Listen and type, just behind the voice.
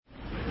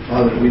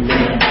Father, we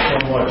thank you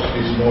so much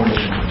this morning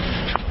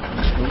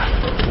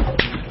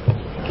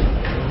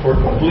for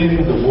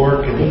completing the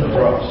work in the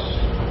cross.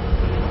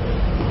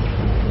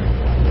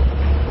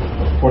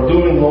 For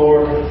doing,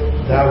 Lord,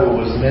 that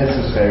what was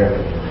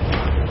necessary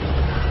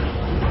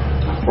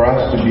for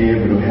us to be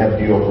able to have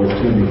the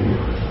opportunity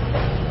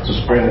to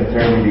spend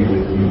eternity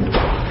with you.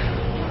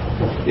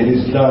 It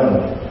is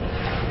done.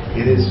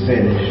 It is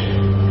finished.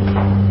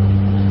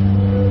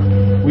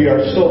 We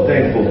are so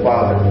thankful,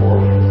 Father, for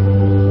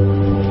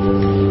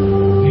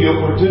the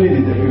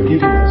opportunity that you're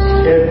giving us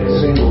every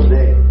single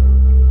day.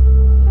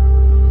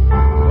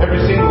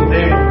 Every single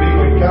day when we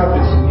wake up,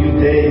 it's a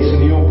new day, it's a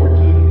new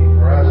opportunity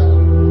for us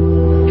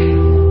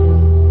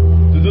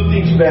to do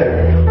things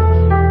better.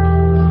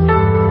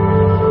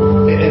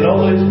 And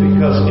all this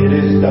because it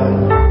is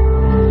done.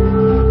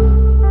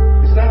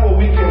 It's not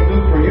what we can do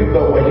for you,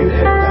 but what you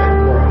have done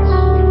for us.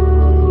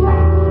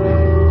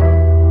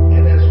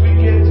 And as we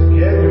get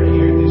together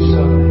here this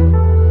Sunday,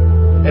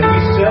 and we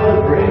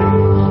celebrate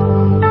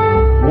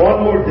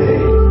one more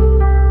day,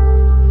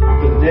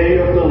 the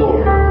day of the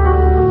Lord,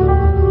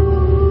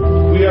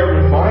 we are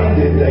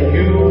reminded that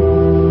you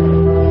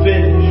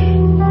finished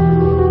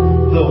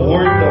the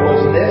work that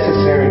was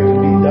necessary to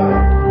be done.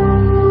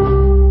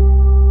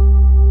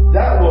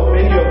 That's what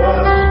many of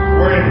us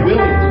weren't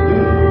willing to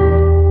do.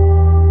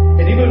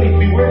 And even if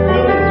we weren't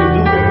willing to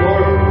do it,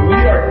 Lord, we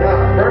are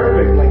not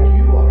perfect like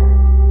you are.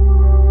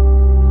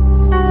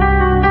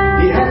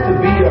 It has to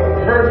be a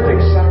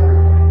perfect sacrifice.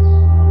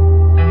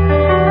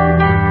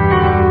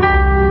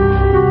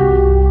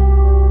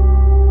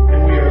 And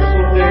we are so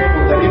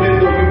thankful that even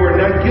though you were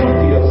not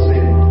guilty of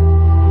sin,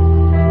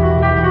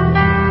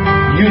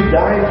 you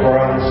died for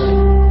us.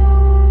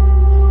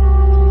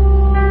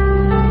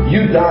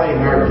 You died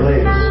in our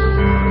place.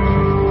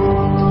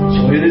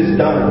 So it is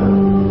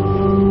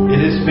done.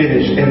 It is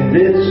finished. And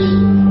this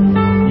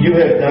you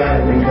have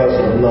done because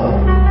of love.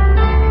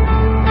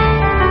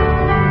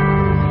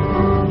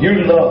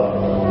 Your love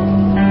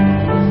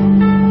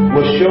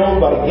was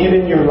shown by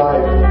giving your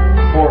life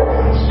for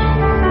us.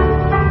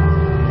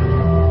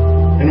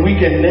 And we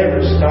can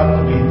never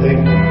stop to be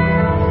thankful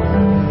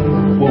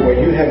for what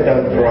you have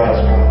done for us,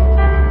 God,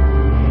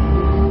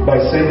 by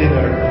sending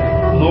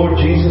our Lord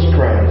Jesus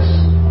Christ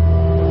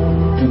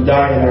to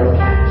die in our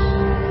place.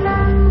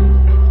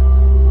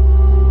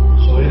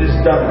 So it is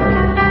done.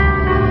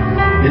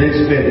 It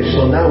is finished.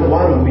 So now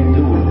what do we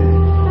do with it?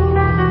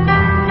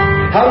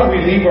 How do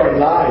we live our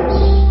lives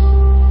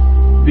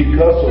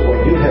because of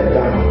what you have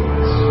done with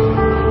us?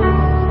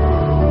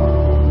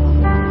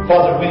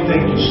 Father, we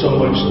thank you so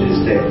much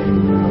this day.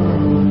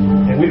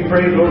 And we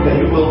pray, Lord, that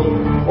you will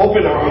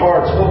open our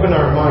hearts, open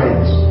our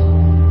minds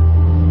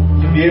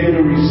to be able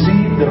to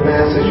receive the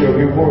message of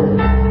your word.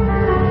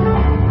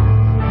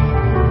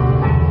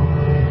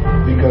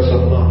 Because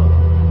of love.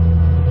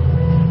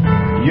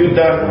 You've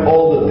done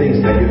all the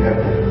things that you have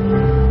done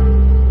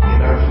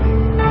in our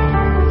favor.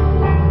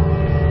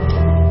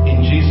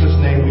 In Jesus'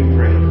 name we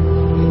pray.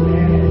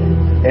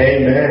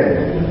 Amen.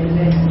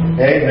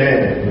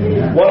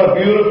 Amen. What a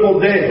beautiful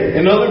day.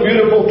 Another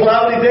beautiful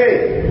cloudy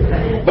day.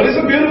 But it's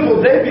a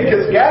beautiful day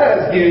because God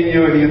has given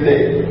you a new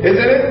day.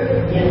 Isn't it?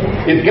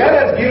 If God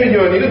has given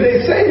you a new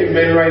day, say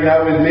amen right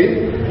now with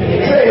me.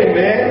 Say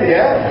amen,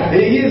 yeah.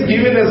 He is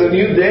giving us a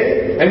new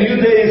day. A new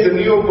day is a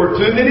new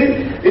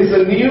opportunity. It's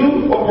a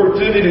new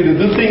opportunity to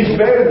do things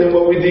better than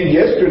what we did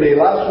yesterday,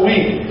 last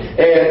week.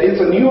 And it's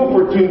a new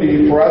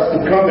opportunity for us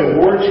to come and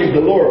worship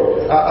the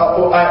Lord.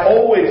 I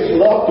always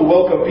love to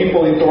welcome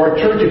people into our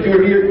church. If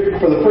you're here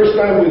for the first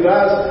time with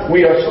us,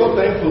 we are so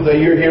thankful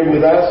that you're here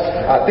with us.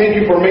 Thank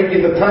you for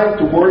making the time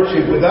to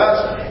worship with us.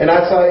 And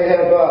as I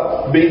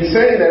have been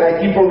saying, and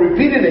I keep on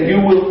repeating, and you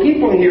will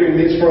keep on hearing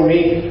this from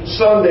me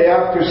Sunday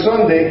after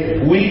Sunday,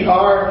 we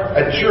are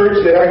a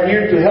church that are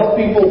here to help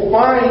people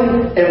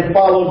find and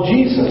follow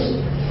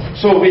Jesus.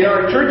 So we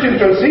are a church in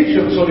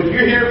transition. So if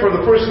you're here for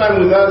the first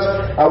time with us,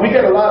 we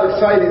got a lot of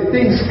exciting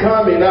things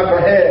coming up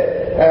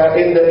ahead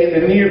in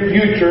the near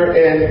future,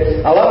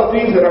 and a lot of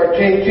things that are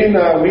changing.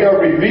 We are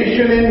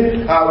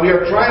revisioning. We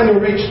are trying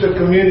to reach the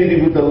community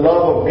with the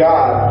love of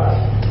God,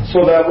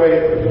 so that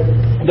way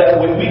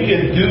we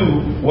can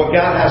do what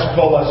God has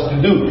called us to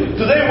do.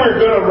 Today we're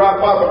going to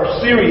wrap up our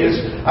series.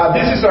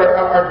 This is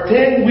our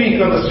 10th week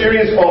on the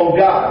series on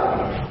God.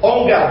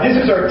 On God. This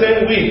is our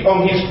 10th week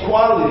on His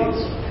qualities,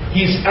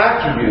 His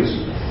attributes.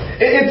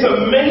 It's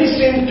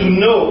amazing to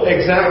know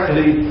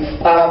exactly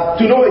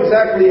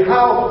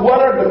what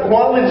are the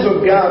qualities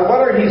of God, what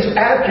are His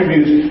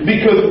attributes,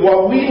 because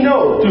what we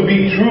know to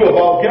be true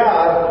about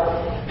God,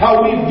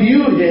 how we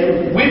view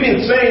Him, we've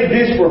been saying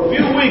this for a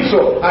few weeks,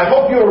 so I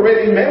hope you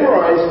already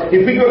memorized.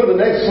 If we go to the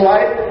next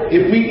slide, I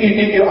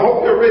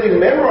hope you already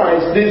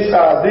memorized this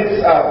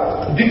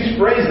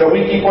phrase that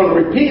we keep on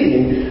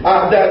repeating,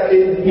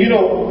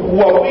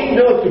 what we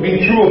know to be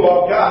true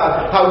about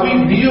God, how we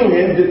view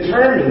Him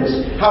determines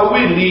how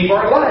we live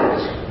our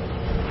lives.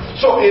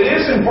 So it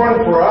is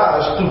important for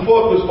us to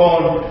focus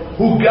on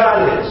who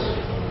God is.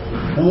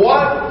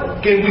 What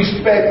can we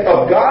expect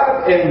of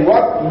God, and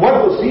what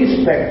does He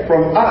expect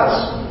from us?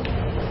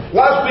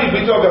 Last week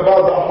we talked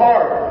about the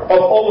heart of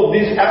all of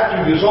these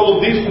attributes, all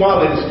of these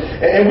qualities,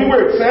 and we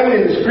were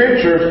examining the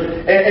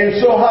scriptures,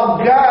 and so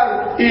how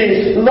God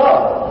is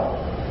love.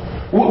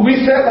 We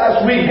said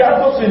last week,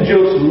 God doesn't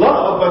just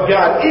love, but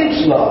God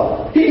is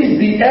love. He is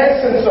the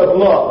essence of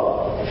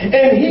love.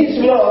 And His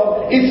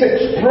love is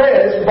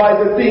expressed by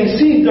the things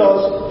He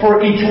does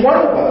for each one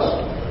of us.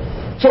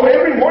 So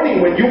every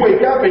morning when you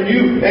wake up and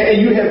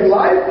you have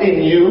life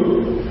in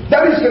you,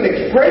 that is an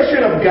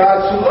expression of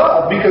God's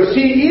love, because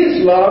He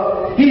is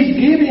love. He's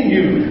giving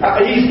you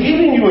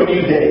a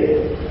new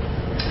day.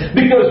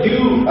 Because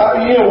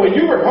when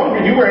you were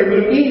hungry, you were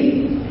able to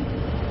eat.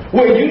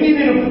 When you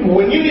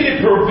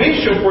needed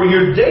provision for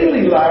your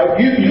daily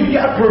life, you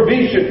got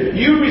provision.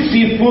 You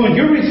received food.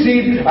 You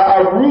received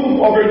a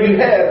roof over your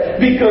head,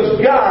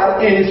 because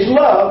God is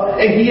love,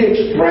 and He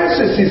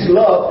expresses His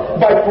love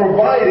by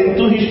providing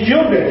to His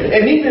children.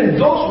 And even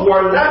those who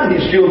are not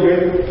His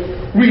children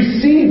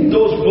receive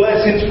those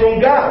blessings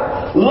from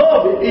God.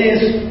 Love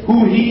is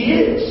who He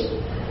is.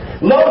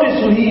 Love is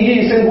who He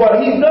is, and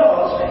what He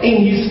does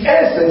in His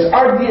essence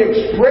are the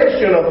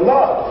expression of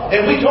love.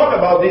 And we talked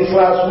about this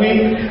last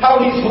week,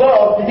 how His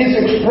love is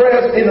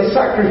expressed in a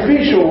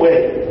sacrificial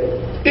way,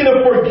 in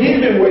a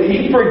forgiving way.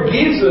 He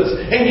forgives us,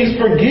 and His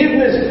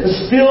forgiveness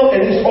is still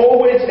and is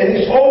always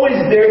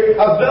there,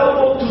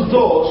 available to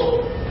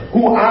those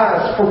who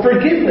ask for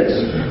forgiveness.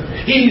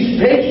 He is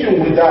patient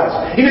with us.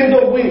 Even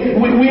though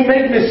we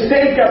make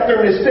mistake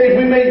after mistake,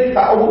 we make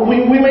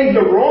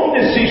the wrong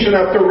decision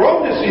after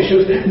wrong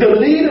decisions that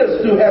lead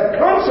us to have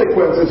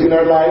consequences in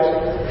our lives.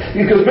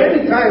 Because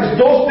many times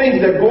those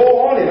things that go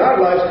on in our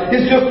lives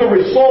is just a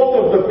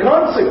result of the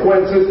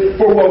consequences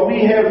for what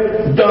we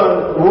have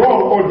done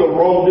wrong, or the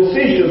wrong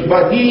decisions.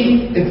 But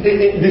He,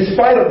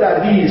 despite of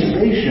that, He is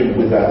patient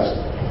with us.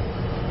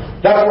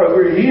 That's why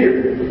we're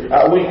here.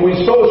 We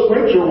saw a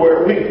scripture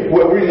where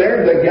we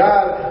learned that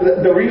God,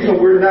 the reason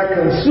we're not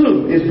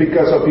consumed is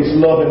because of His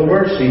love and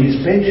mercy, His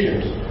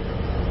patience.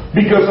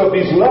 Because of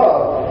His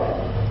love,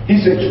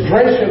 His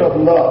expression of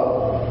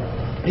love,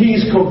 He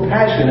is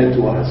compassionate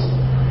to us.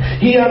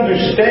 He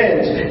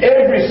understands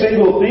every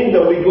single thing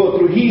that we go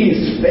through. He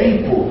is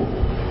faithful.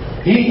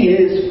 He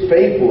is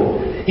faithful.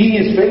 He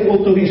is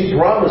faithful to His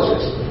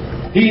promises.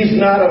 He is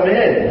not a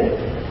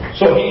man.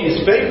 So He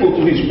is faithful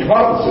to His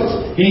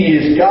promises. He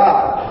is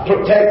God,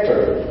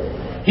 protector.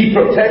 He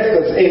protects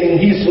us in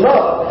His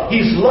love.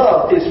 His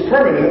love is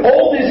permanent.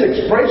 All these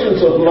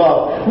expressions of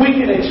love, we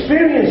can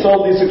experience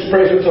all these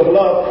expressions of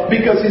love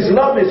because His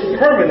love is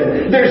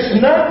permanent. There's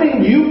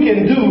nothing you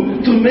can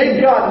do to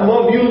make God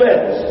love you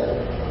less.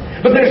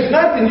 But there's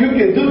nothing you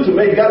can do to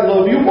make God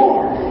love you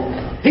more.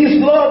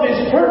 His love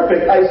is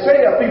perfect.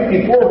 Isaiah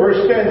 54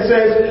 verse 10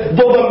 says,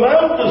 though the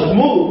mountains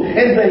move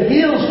and the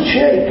hills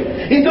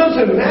shake, it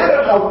doesn't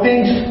matter how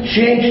things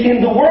change in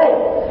the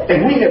world.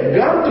 And we have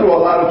gone through a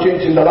lot of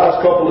change in the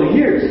last couple of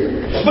years.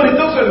 But it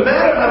doesn't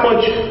matter how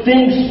much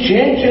things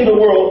change in the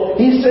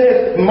world. He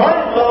says,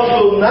 my love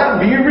will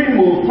not be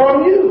removed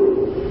from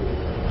you.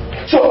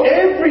 So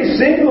every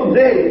single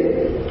day,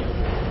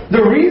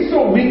 the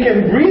reason we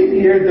can breathe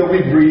here that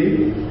we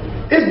breathe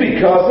is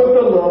because of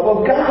the love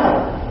of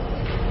God.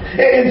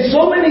 And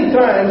so many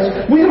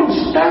times we don't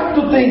stop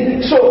to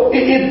think, so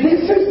if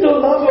this is the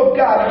love of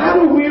God,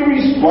 how do we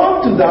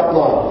respond to that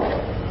love?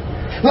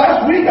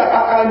 Last week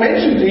I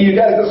mentioned to you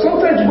guys that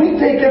sometimes we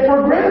take it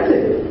for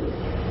granted.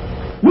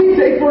 We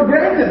take for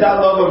granted that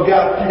love of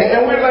God.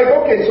 And we're like,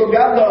 okay, so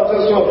God loves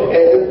us, so,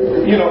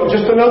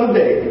 just another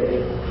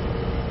day.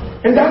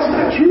 And that's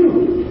not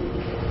true.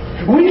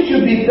 We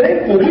should be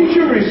thankful. We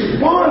should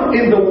respond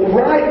in the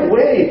right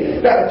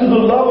way to the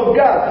love of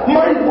God.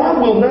 My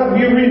love will not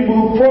be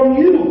removed from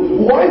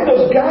you. Why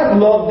does God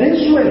love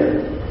this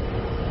way?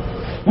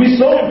 We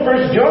saw in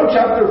 1 John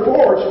chapter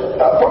 4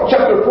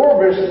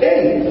 verse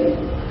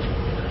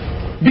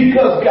 8.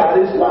 Because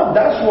God is love.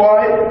 That's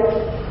why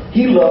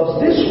He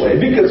loves this way.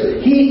 Because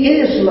He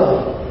is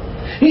love.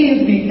 He is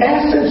the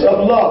essence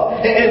of love.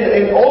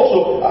 And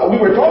also, we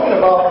were talking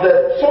about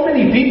that so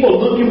many people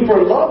looking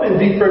for love in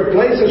different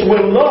places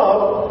when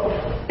love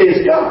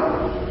is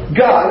God.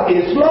 God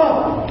is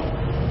love.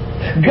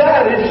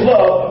 God is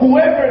love.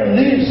 Whoever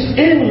lives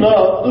in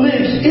love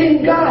lives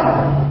in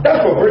God.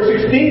 That's what verse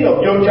 16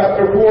 of John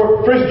chapter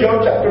 4, 1 John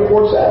chapter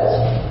 4 says.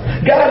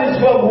 God is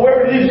love.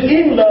 Whoever lives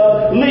in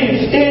love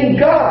lives in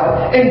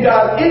God, and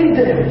God in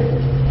them.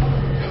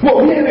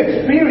 What we have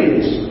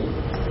experienced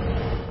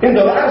in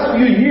the last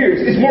few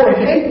years is more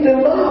hate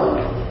than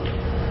love.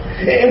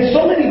 And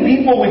so many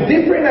people with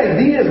different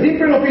ideas,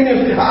 different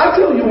opinions. I'll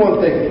tell you one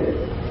thing.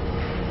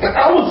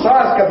 I was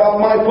asked about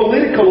my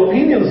political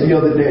opinions the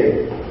other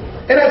day.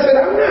 And I said,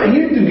 I'm not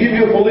here to give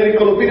you a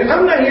political opinion.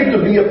 I'm not here to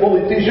be a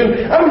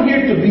politician. I'm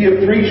here to be a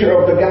preacher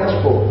of the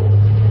gospel.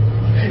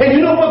 And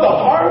you know what the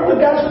heart of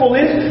the gospel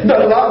is?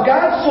 That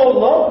God so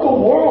loved the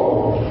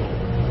world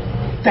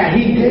that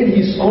He gave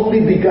His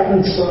only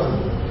begotten Son.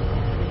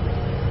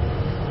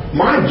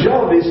 My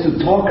job is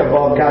to talk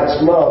about God's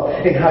love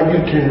and how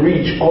you can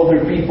reach other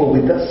people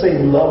with that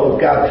same love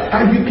of God.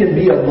 How you can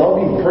be a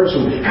loving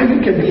person. How you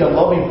can be a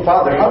loving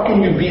father. How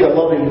can you be a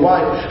loving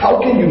wife? How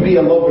can you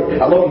be a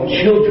loving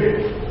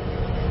children?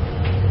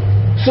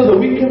 So that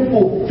we can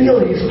fulfill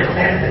His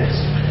commandments.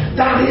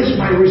 That is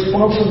my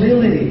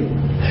responsibility.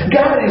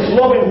 God is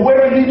loving.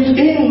 Whoever lives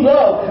in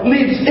love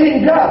lives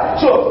in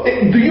God. So,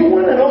 do you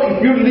want to know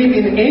if you're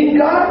living in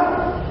God?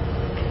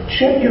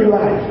 Check your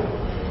life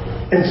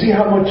and see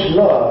how much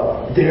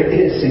love there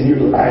is in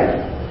your life.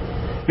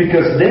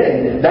 Because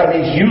then, that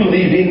means you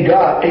live in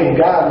God and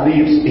God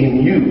lives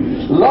in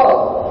you.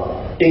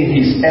 Love in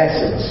His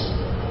essence.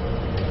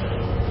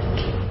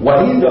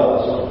 What He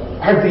does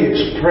are the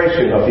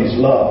expression of His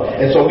love.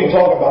 And so we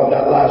talked about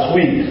that last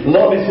week.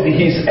 Love is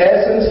His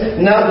essence.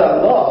 Now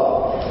that love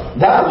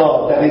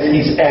that is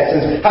His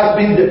essence has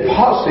been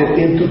deposited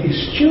into His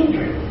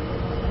children.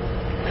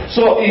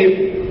 So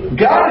if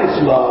God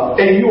is love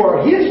and you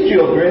are His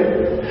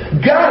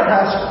children, God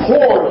has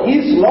poured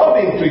His love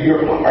into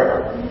your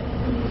heart.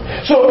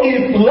 So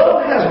if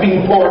love has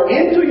been poured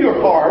into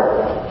your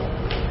heart,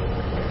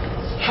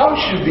 how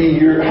should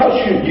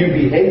you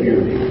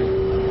behave?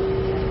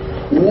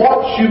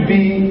 What should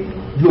be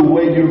the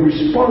way you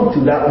respond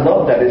to that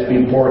love that has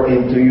been poured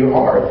into your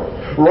heart?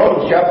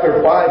 Romans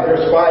chapter 5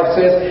 verse 5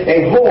 says,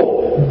 and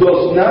hope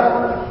does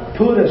not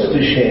put us to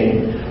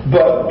shame,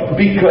 but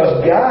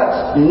because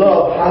God's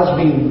love has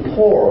been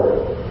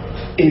poured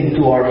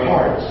into our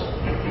hearts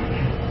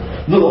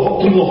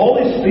through the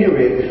Holy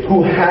Spirit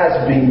who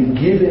has been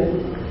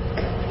given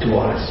to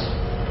us.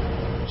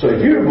 So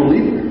if you're a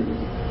believer,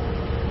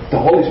 the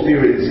Holy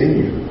Spirit is in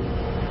you.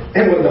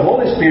 And when the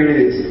Holy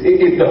Spirit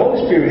if the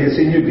Holy Spirit is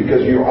in you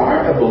because you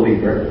are a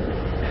believer,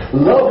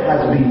 love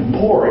has been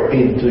poured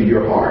into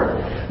your heart.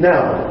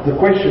 Now, the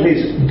question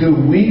is, do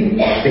we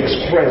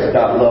express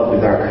that love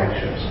with our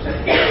actions?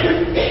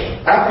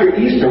 After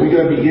Easter, we're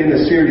going to begin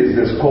a series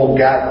that's called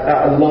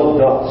God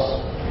Loved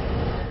Us.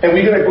 And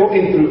we're going to go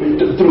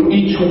through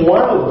each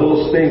one of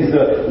those things,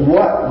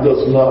 what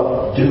does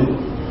love do?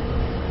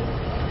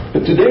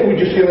 But today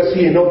we're just going to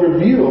see an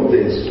overview of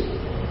this.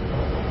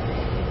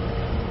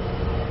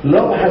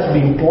 Love has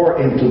been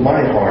poured into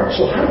my heart.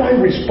 So how do I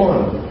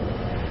respond?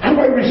 How do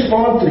I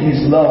respond to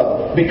His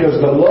love? Because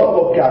the love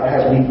of God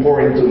has been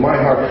poured into my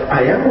heart.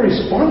 I am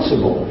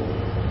responsible.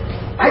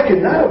 I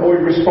cannot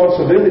avoid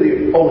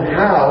responsibility on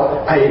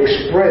how I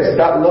express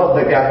that love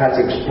that God has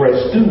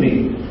expressed to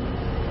me.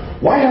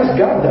 Why has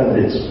God done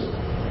this?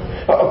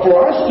 For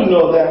us to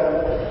know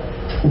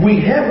that we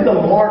have the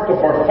mark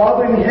of our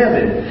Father in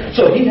heaven.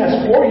 So He has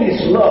poured His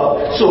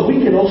love so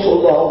we can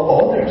also love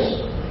others.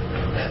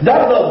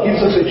 That love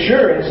gives us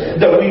assurance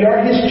that we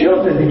are His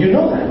children. Did you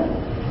know that?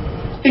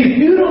 If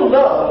you don't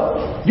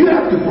love, you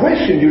have to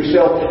question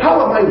yourself,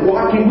 how am I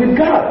walking with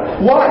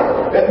God? Why?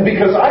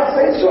 Because I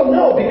say so?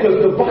 No, because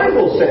the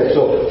Bible says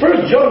so.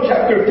 1 John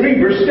chapter 3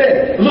 verse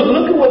 10.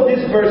 Look at what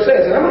this verse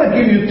says. And I'm going to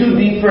give you two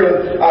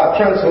different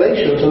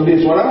translations on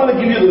this one. I'm going to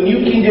give you the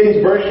New King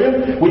James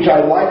Version, which I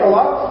like a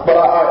lot, but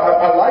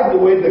I like the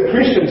way the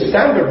Christian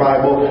Standard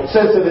Bible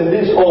says it in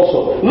this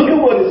also. Look at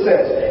what it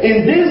says.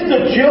 In this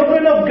the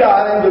children of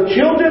God and the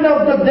children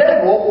of the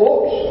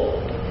devil,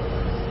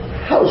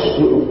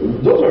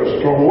 those are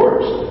strong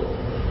words.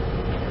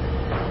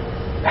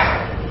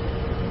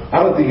 I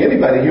don't think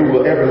anybody here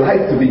will ever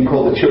like to be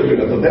called the children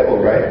of the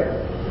devil, right?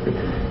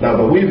 Now,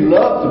 but we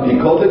love to be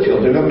called the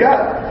children of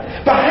God.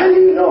 But how do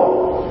you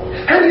know?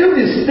 How do you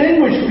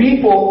distinguish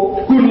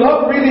people who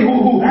love really,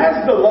 who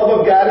has the love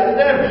of God in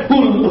them,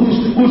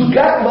 whose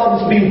God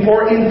love is being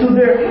poured into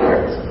their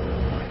hearts?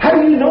 How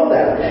do you know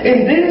that?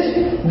 In this,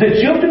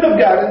 the children of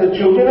God and the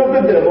children of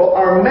the devil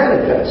are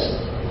manifest.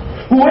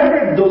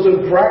 Whoever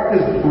doesn't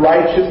practice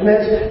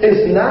righteousness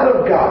is not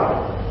of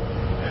God,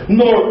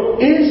 nor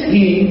is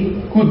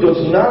he who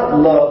does not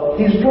love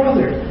his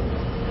brother.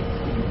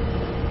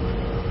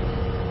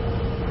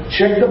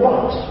 Check the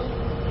box.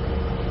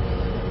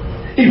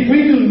 If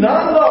we do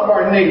not love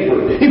our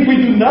neighbor, if we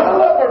do not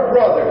love our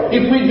brother,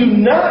 if we do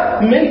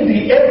not make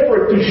the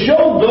effort to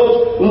show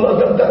those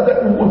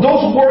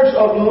words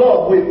of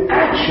love with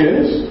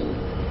actions,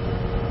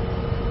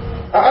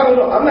 I don't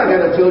know, I'm not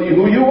going to tell you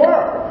who you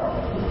are.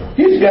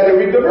 You've got to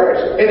read the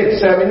verse and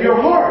examine your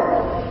heart.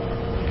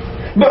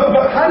 But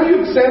how do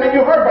you examine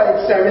your heart?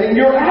 By examining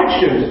your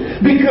actions.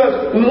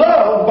 Because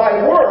love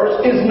by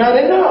words is not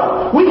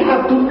enough. We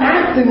have to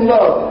act in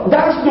love.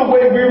 That's the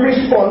way we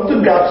respond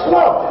to God's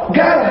love.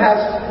 God has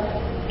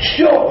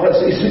shown us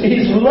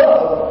His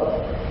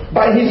love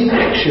by His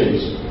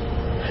actions.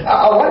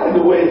 I like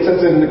the way it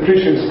says in the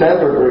Christian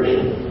Standard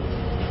Version.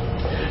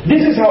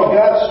 This is how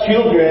God's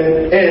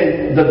children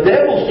and the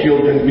devil's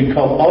children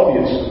become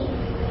obvious.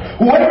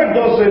 Whoever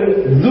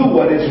doesn't do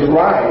what is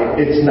right,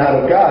 it's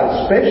not of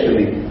God,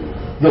 especially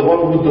the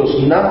one who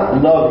does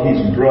not love his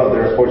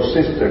brother or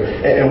sister.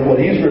 And what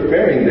he's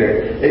referring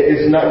there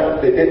is not,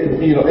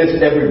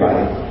 it's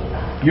everybody,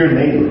 your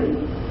neighbor.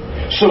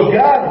 So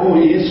God,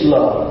 who is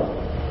love,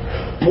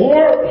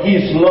 poured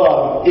His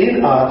love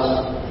in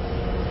us,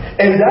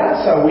 And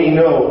that's how we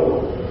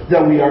know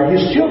that we are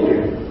His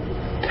children.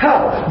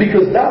 How?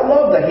 Because that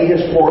love that He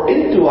has poured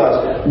into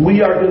us,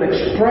 we are going to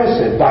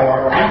express it by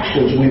our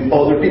actions with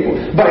other people.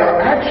 By our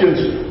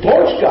actions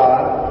towards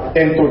God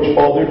and towards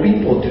other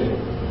people too.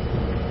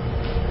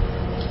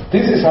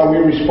 This is how we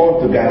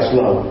respond to God's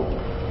love.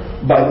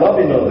 By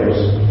loving others.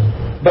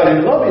 But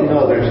in loving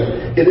others,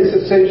 it is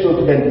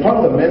essential and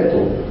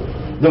fundamental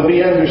that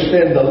we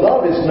understand that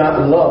love is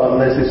not love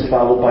unless it's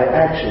followed by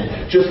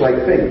action. Just like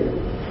faith.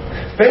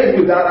 Faith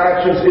without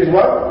actions is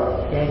what?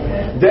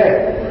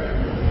 Death.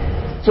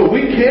 So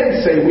we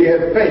can't say we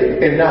have faith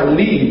and not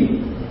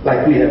live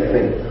like we have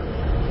faith.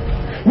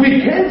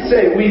 We can't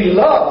say we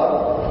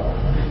love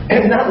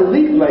and not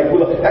live like we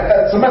love.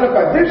 As a matter of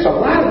fact, there's a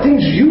lot of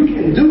things you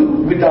can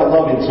do without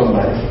loving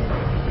somebody.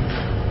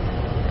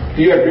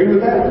 Do you agree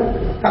with that?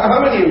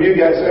 How many of you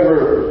guys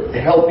ever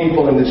help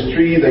people in the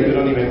street that you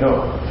don't even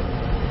know?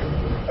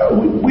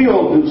 We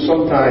all do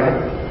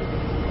sometimes.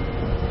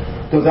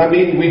 Does that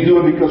mean we do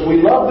it because we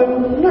love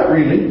them? Not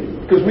really,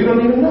 because we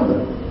don't even know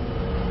them.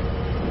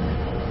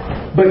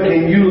 But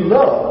can you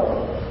love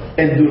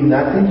and do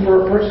nothing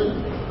for a person?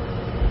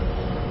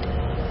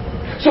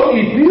 So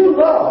if you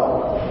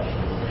love,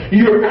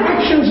 your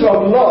actions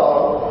of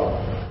love,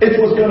 it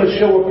was going to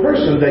show a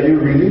person that you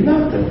really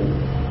love them.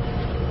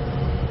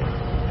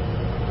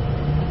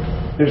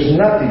 There's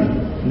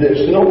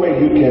no way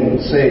you can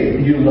say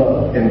you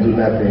love and do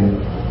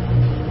nothing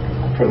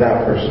for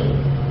that person.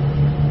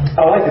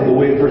 I like it the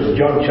way 1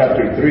 John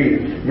chapter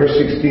 3, verse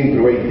 16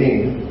 through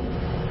 18.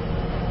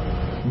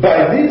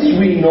 By this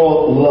we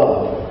know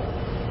love,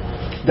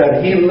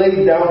 that He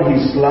laid down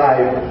His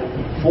life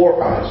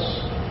for us.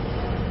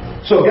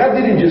 So God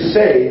didn't just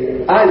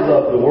say, I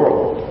love the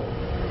world.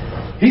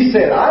 He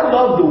said, I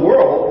love the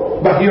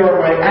world, but here are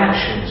my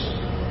actions.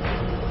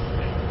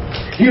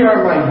 Here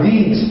are my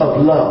deeds of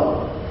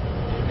love.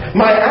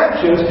 My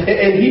actions,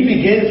 and He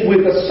begins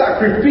with a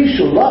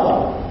sacrificial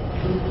love.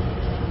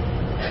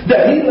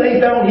 That He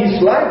laid down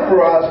His life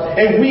for us,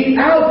 and we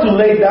ought to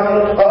lay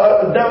down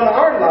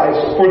our lives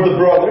for the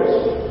brothers.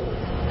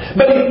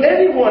 But if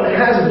anyone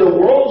has the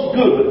world's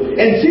good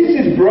and sees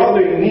his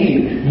brother in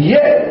need,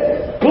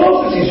 yet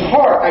closes his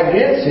heart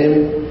against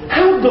him,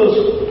 how does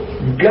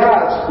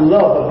God's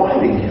love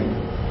abide in him?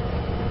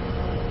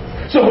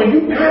 So when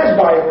you pass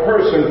by a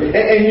person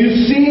and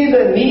you see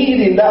the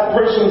need in that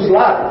person's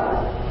life,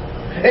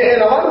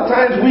 and a lot of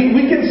times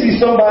we can see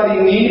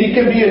somebody in need. It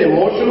can be an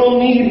emotional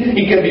need.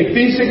 It can be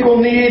physical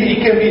need.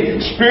 It can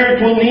be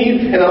spiritual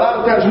need. And a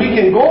lot of times we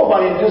can go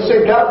by and just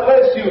say, God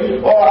bless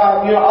you. Or,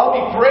 I'll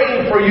be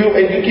praying for you.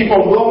 And you keep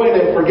on going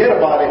and forget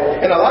about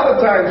it. And a lot of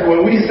times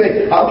when we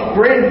say, I'll be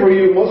praying for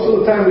you, most of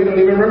the time we don't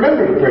even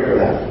remember to pray for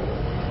that.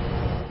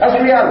 That's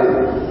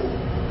reality.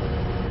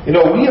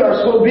 We are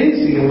so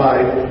busy in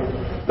life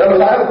that a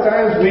lot of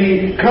times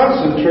we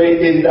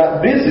concentrate in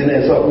that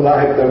busyness of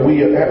life that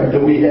we have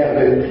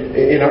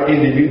in our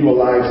individual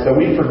lives, that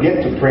we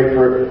forget to pray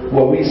for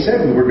what we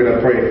said we were going to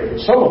pray.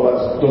 Some of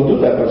us don't do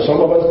that, but some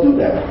of us do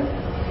that.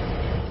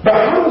 But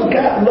how does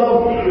God's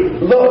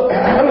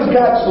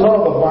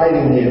love abide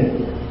in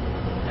Him?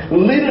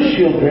 Little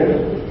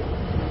children,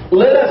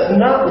 let us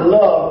not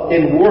love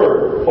in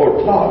word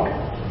or talk,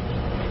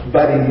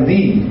 but in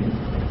deed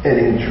and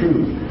in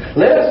truth.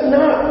 Let us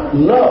not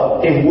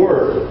love in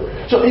word.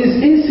 So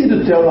it's easy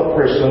to tell a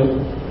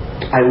person,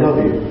 I love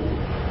you.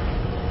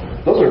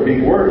 Those are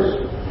big words.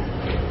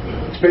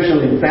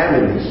 Especially in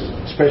families,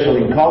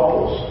 especially in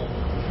couples,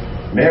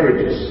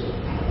 marriages.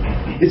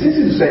 It's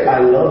easy to say,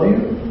 I love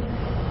you.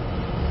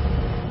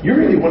 You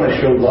really want to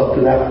show love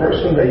to that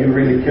person that you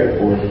really care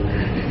for.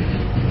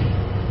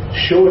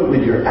 Show it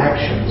with your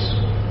actions.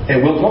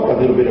 And we'll talk a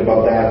little bit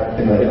about that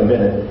in a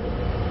minute.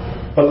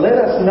 But let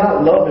us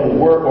not love in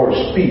word or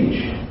speech.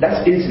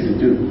 That's easy to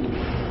do.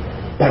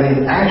 But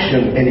in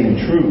action and in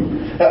truth.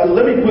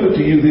 Let me put it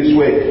to you this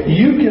way.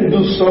 You can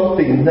do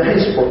something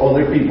nice for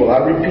other people.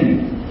 I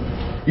repeat.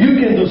 You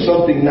can do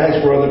something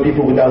nice for other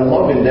people without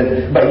loving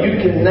them. But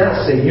you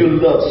cannot say you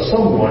love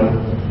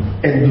someone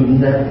and do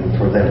nothing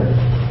for them.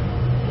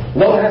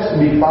 Love has to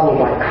be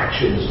followed by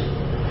actions.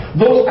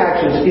 Those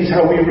actions is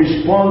how we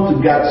respond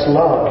to God's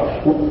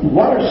love.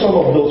 What are some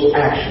of those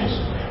actions?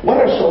 What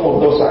are some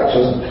of those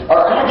actions?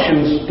 Our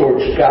actions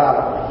towards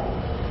God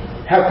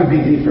have to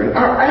be different.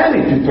 Our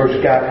attitude towards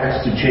God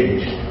has to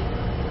change.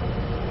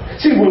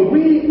 See, when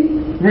we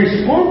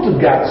respond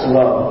to God's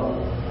love,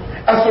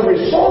 as a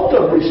result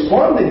of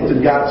responding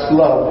to God's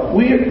love,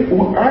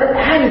 our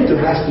attitude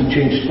has to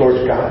change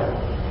towards God.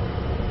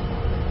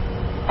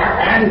 Our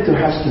attitude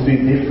has to be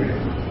different.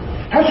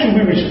 How should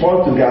we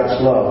respond to God's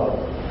love?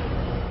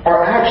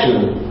 Our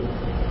action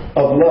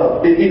of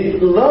love. If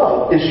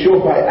love is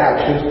shown by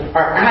actions,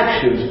 our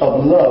actions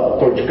of love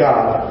towards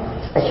God,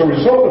 as a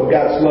result of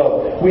God's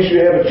love, we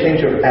should have a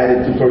change of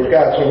attitude towards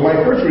God. So my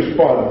first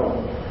response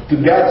to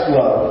God's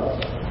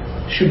love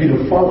should be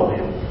to follow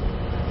Him.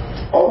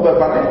 Oh,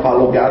 but I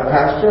follow God,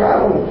 Pastor.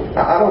 I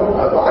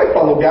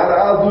follow God.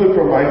 I'll do it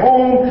from my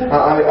home.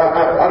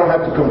 I don't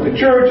have to come to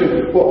church.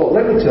 Well,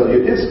 let me tell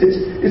you,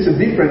 it's a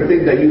different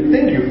thing that you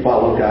think you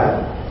follow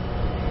God.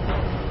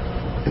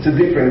 It's a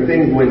different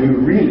thing when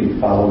you really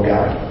follow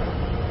God.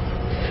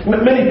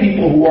 Many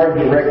people who are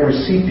direct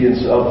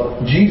recipients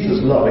of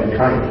Jesus' love and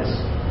kindness,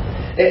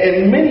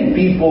 and many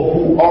people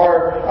who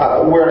are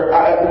were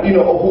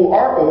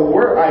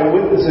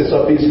eyewitnesses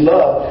of His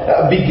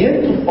love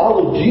begin to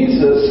follow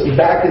Jesus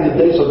back in the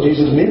days of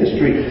Jesus'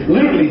 ministry.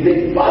 Literally,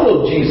 they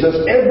followed Jesus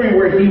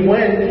everywhere He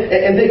went,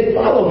 and they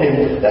followed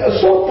Him.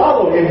 So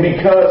followed Him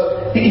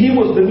because He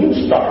was the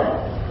new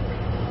star.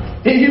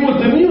 He was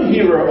the new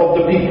hero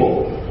of the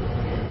people.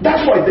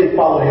 That's why they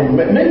followed Him.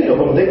 Many of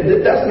them,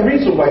 that's the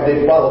reason why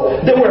they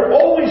followed. There were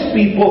always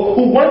people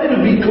who wanted to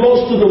be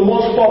close to the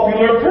most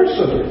popular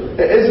person.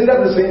 Isn't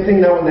that the same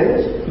thing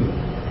nowadays?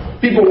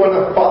 People want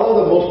to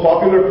follow the most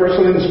popular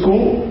person in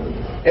school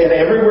and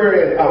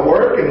everywhere at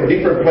work and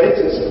different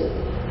places.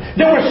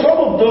 There were some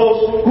of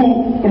those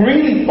who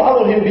really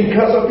followed Him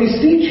because of His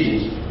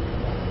teachings.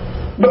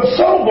 But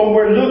some of them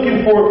were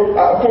looking for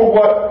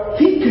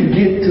what He could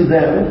give to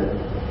them,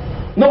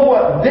 not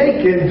what they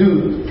can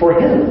do for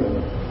Him.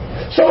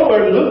 Some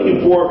were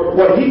looking for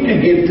what He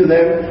could give to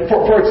them.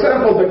 For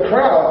example, the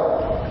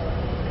crowd,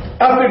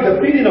 after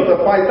the feeding of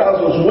the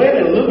 5,000, went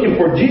and looking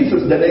for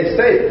Jesus the next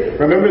day.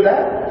 Remember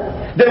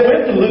that? They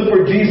went to look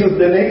for Jesus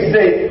the next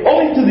day,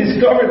 only to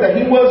discover that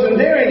He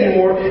wasn't there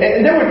anymore.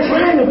 And they were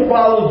trying to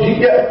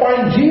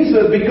find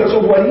Jesus because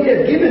of what He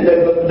had given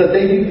them the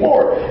day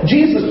before.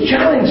 Jesus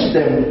challenged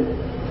them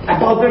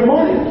about their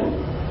motive.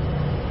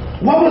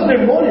 What was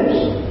their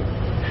motives?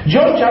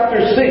 John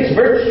chapter 6,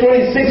 verse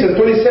 26 and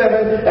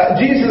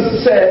 27, Jesus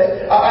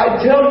says, I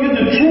tell you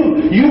the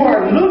truth. You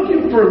are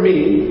looking for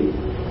Me,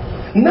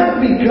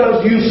 not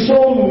because you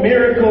saw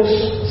miracles,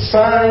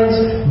 signs,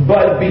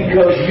 but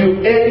because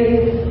you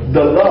ate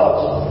the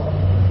loaves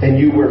and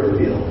you were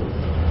filled.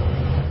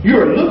 You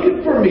are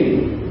looking for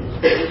Me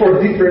for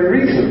different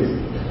reasons.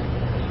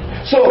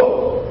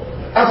 So,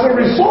 as a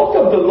result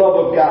of the love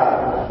of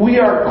God, we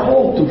are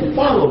called to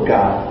follow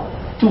God,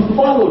 to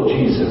follow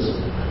Jesus.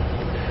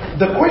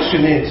 The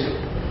question is,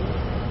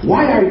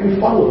 why are you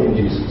following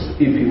Jesus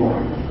if you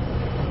are?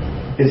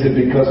 Is it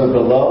because of the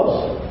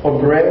loaves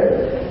of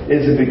bread?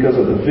 Is it because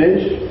of the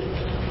fish?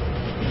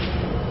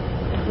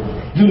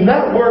 Do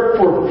not work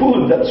for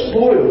food that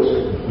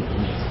spoils,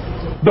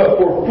 but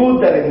for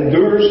food that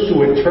endures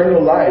to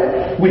eternal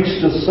life, which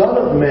the Son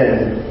of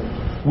Man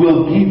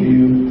will give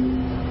you.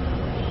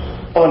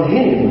 On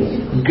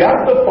Him,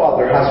 God the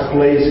Father has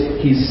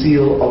placed His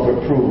seal of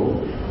approval.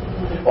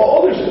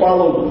 Others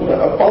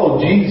followed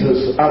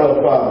Jesus out of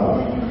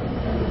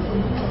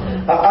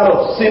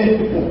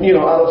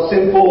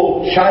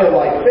simple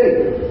childlike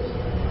faith.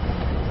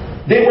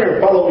 They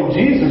weren't following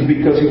Jesus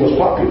because He was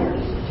popular.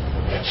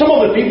 Some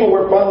of the people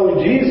were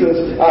following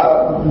Jesus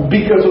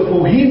because of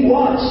who He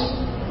was.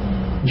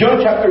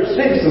 John chapter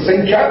 6, the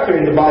same chapter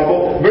in the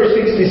Bible, verse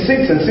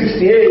 66 and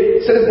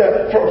 68 says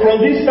that from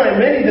this time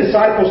many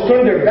disciples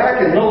turned their back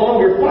and no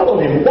longer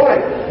followed Him.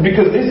 Why?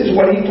 Because this is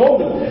what He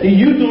told them.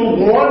 You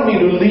don't want Me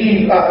to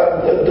leave.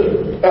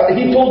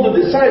 He told the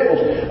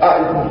disciples,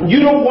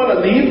 you don't want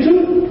to leave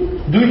too?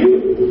 Do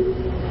you?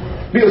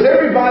 Because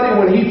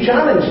everybody, when He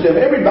challenged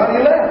them, everybody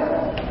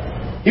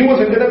left. He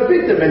wasn't going to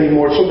feed them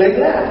anymore, so they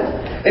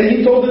left. And He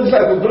told the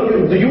disciples,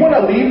 do you want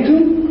to leave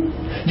too?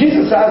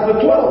 Jesus asked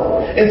the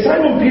 12. And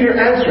Simon Peter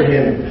answered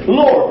Him,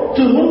 Lord,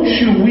 to whom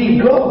should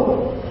we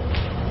go?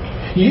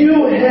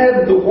 You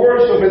have the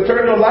words of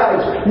eternal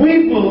life.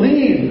 We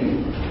believe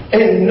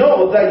and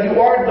know that You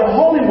are the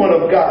Holy One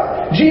of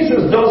God.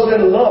 Jesus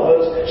doesn't love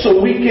us so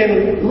we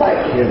can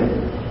like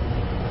Him.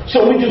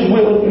 So we just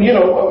will, He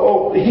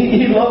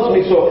loves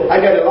me so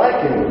I gotta like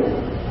Him.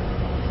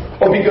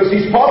 Or because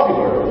He's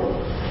popular.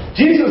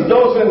 Jesus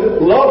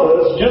doesn't love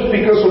us just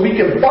because so we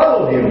can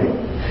follow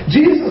Him.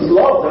 Jesus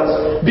loved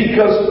us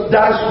because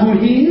that's who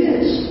He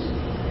is.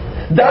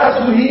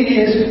 That's who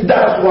He is.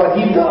 That's what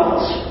He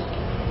does.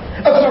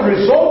 As a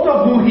result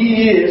of who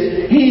He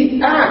is, He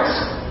acts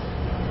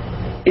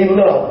in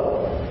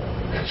love.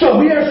 So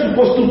we are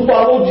supposed to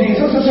follow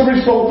Jesus as a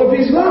result of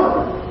His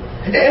love.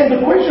 And the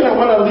question I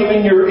want to leave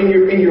in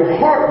your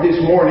heart this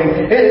morning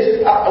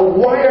is,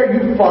 why are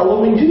you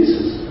following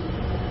Jesus?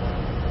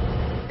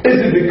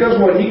 Is it because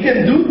what He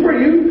can do for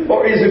you,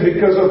 or is it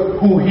because of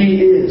who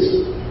He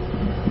is?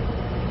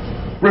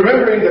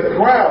 Remembering the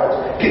crowds,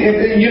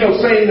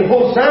 saying,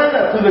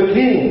 Hosanna to the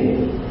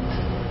King.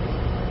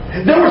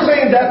 They were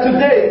saying that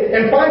today,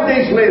 and 5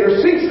 days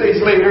later, 6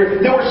 days later,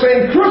 they were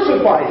saying,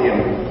 crucify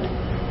Him.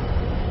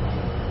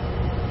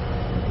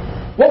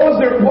 What was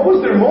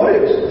their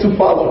motives to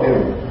follow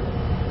Him?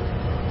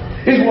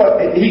 Is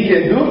what He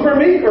can do for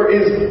me, or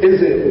is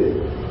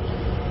it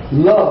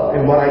love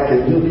and what I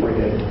can do for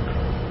Him?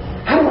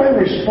 How do I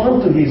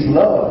respond to His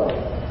love?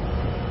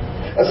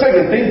 A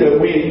second thing that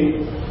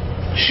we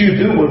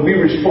should do when we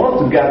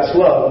respond to God's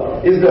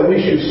love is that we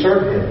should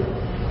serve Him.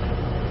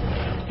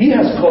 He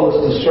has called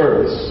us to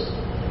service.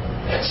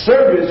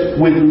 Service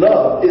with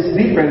love is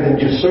different than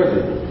just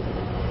serving.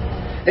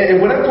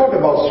 And when I talk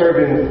about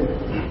serving,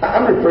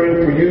 I'm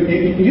referring for you.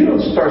 You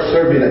don't start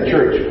serving at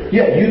church.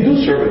 Yeah, you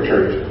do serve at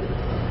church.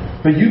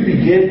 But you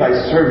begin by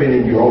serving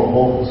in your own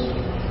homes.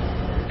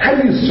 How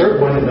do you serve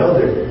one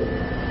another?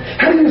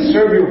 How do you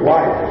serve your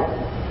wife?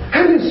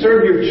 How do you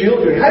serve your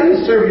children? How do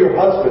you serve your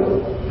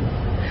husband?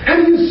 How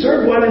do you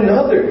serve one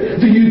another?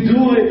 Do you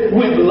do it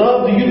with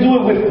love? Do you do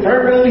it with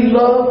fervently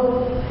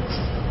love?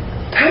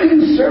 How do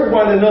you serve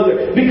one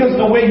another? Because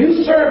the way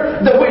you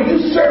serve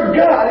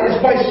God is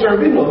by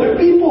serving other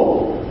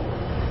people.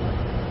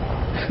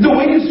 The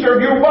way you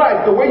serve your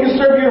wife, the way you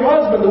serve your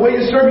husband, the way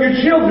you serve your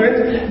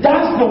children,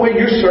 that's the way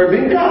you're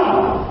serving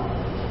God.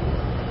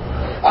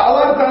 A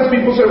lot of times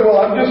people say,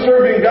 well, I'm just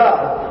serving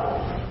God.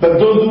 But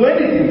don't do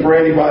anything for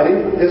anybody.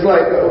 It's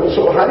like,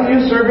 so how are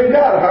you serving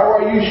God? How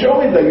are you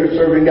showing that you're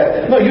serving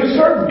God? No, you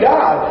serve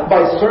God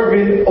by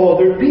serving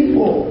other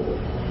people.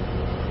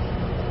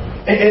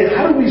 And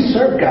how do we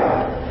serve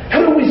God?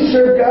 How do we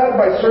serve God?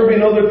 By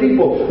serving other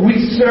people.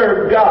 We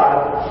serve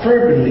God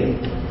fervently,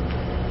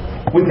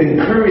 with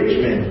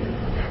encouragement.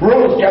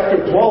 Romans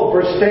chapter 12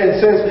 verse 10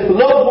 says,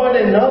 love one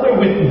another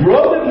with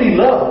brotherly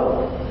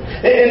love.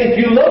 And if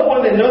you love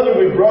one another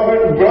with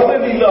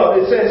brotherly love,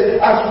 it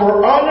says, as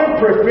for honor,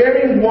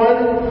 preferring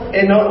one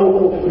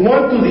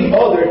to the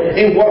other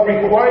in what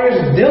requires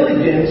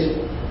diligence,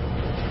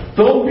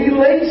 don't be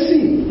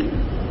lazy.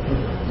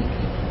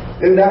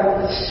 And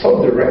that's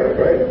so direct,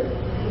 right?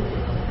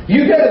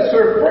 You got to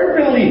serve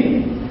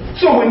fervently.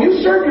 So when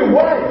you serve your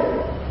wife,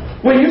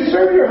 when you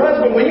serve your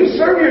husband, when you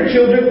serve your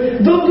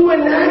children, don't do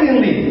it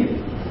naggingly.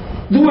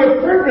 Do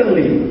it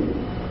fervently.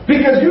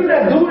 Because you're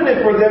not doing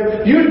it for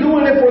them, you're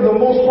doing it for the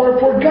most part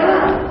for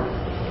God.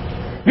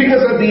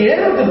 Because at the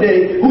end of the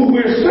day, who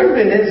we're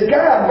serving is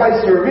God by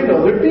serving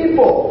other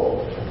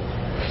people.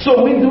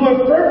 So we do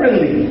it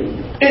fervently.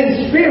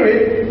 In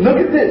spirit, look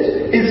at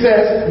this. It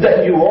says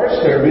that you are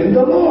serving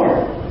the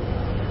Lord.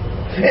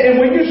 And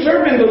when you're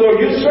serving the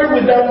Lord, you serve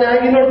without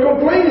nagging or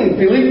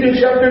complaining. Philippians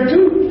chapter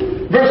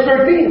 2, verse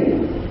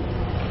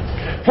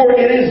 13. For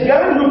it is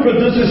God who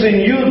produces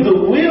in you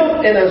the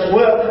will and as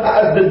well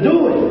as the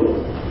doing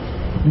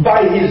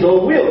by His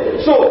own will.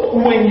 So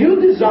when you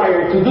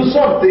desire to do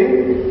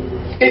something,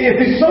 if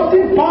it's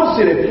something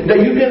positive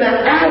that you're going to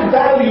add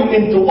value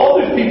into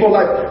other people's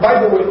lives,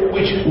 by the way,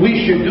 which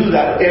we should do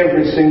that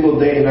every single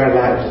day in our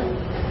lives.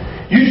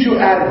 You should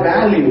add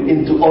value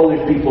into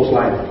other people's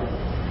lives.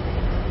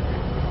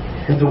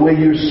 And the way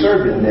you're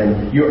serving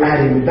them, you're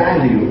adding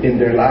value in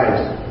their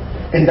lives.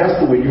 And that's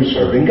the way you're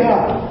serving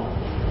God.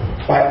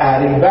 By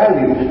adding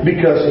value.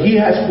 Because He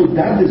has put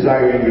that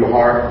desire in your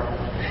heart.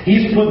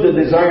 He's put the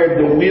desire,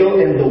 the will,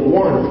 and the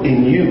want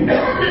in you.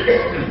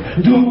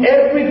 Do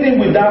everything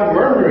without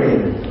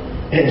murmuring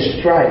and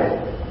strife.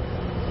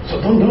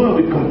 So don't do it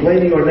with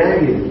complaining or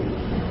nagging.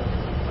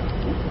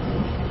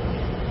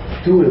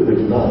 Do it with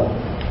love.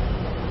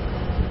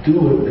 Do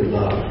it with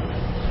love.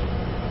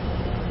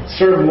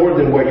 Serve more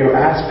than what you're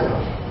asked of.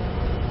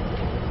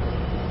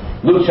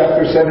 Luke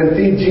chapter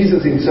 17,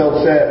 Jesus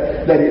Himself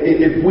said that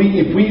if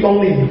we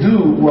only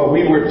do what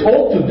we were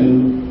told to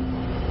do,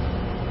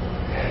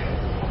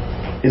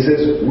 it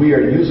says we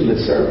are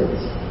useless servants.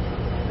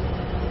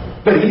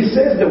 But He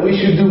says that we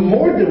should do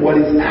more than what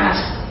is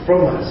asked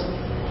from us.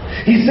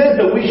 He says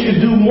that we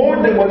should do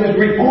more than what is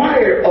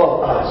required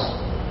of us.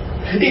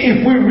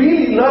 If we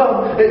really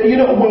love,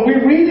 when we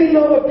really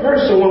love a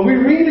person, when we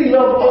really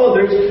love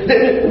others,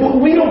 then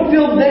we don't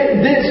feel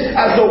this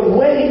as a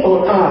weight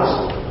on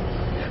us.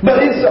 But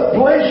it's a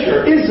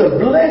pleasure, it's a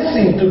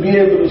blessing to be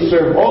able to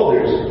serve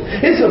others.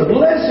 It's a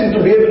blessing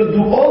to be able to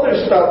do other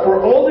stuff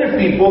for other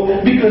people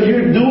because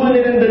you're doing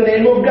it in the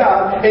name of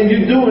God and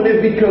you're doing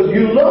it because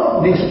you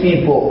love these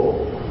people.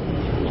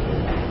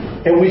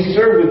 And we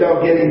serve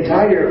without getting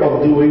tired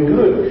of doing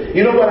good.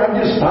 You know what? I'm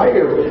just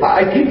tired.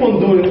 I keep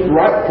on doing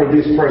right for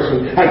this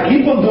person. I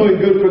keep on doing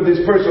good for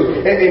this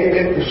person.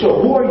 And so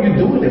who are you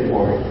doing it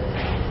for?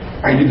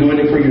 Are you doing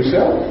it for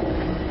yourself?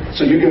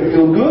 So you can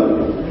feel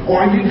good?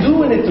 Or are you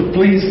doing it to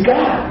please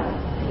God?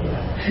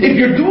 If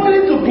you're doing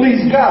it to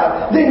please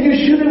God, then you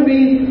shouldn't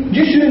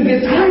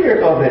get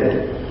tired of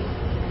it.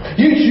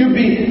 You should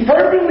be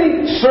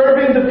fervently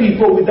serving the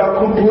people without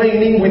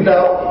complaining,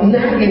 without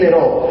nagging at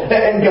all.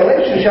 And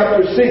Galatians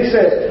chapter 6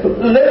 says,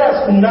 let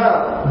us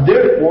not,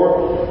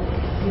 therefore,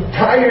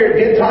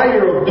 get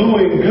tired of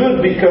doing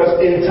good,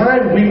 because in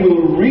time we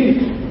will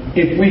reap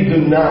if we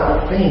do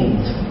not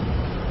faint.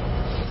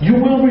 You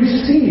will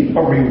receive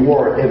a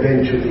reward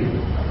eventually.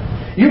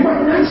 You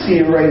might not see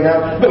it right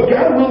now, but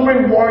God will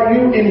reward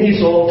you in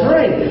His own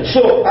time.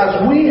 So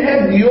as we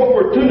have the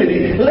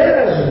opportunity,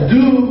 let us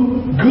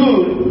do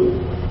good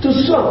to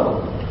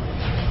some.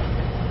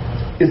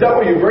 Is that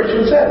what your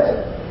version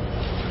says?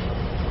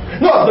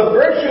 No, the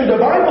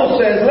Bible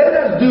says, let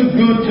us do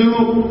good to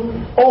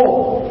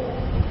all.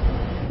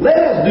 Let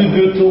us do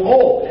good to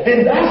all.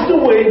 And that's the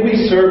way we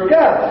serve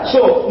God.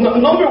 So,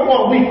 number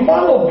one, we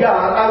follow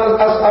God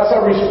as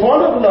a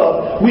response of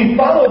love. We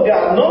follow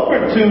God.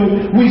 Number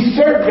two, we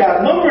serve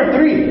God. Number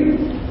three,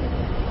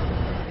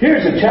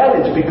 here's a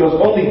challenge, because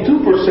only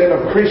 2%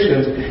 of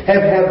Christians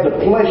have had the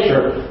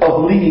pleasure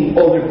of leading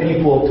other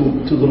people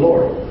to the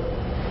Lord.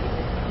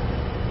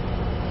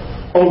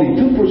 Only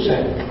 2%.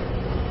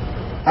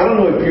 I don't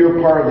know if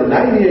you're part of the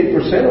 98%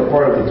 or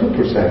part of the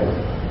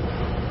 2%.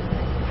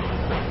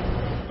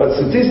 But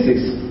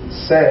statistics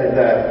say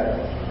that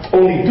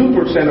only 2%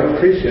 of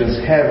Christians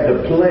have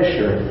the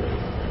pleasure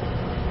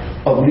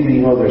of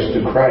leading others to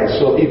Christ.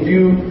 So if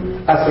you,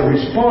 as a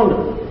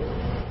respondent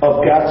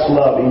of God's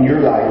love in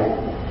your life,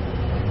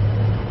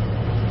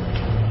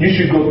 you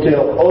should go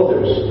tell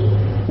others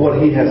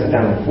what He has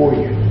done for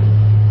you.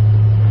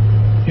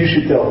 You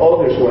should tell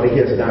others what He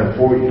has done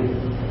for you.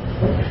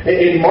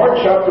 In Mark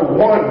chapter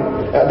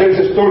 1, there's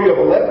a story of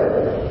a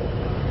leper.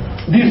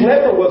 This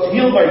leper was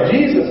healed by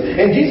Jesus,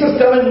 and Jesus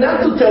told him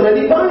not to tell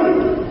anybody.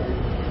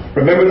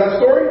 Remember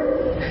that story?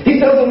 He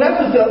tells him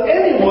not to tell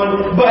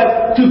anyone,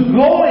 but to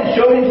go and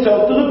show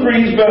himself to the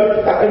priest.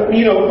 But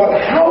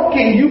how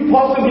can you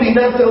possibly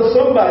not tell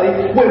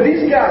somebody when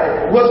this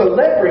guy was a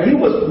leper? He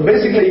was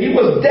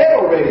dead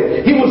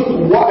already. He was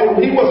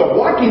a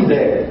walking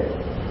dead.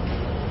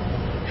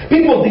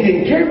 People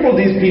didn't care for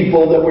these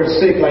people that were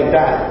sick like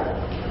that.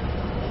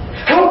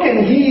 How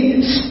can he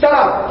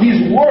stop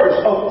his words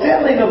of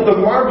telling of the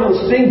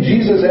marvelous thing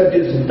Jesus had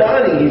just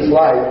done in his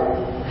life?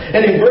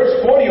 And in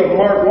verse 40 of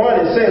Mark 1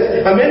 it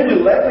says, a man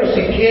with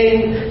leprosy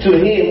came to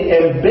him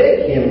and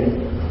begged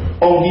him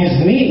on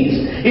his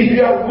knees, if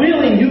you are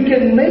willing, you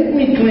can make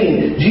me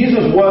clean.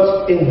 Jesus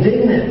was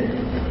indignant.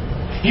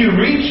 He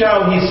reached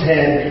out his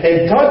hand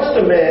and touched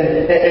the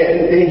man,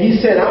 and he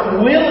said,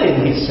 I'm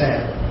willing, he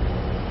said.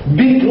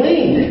 Be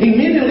clean.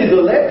 Immediately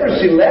the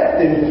leprosy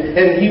left him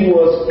and he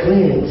was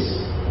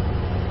cleansed.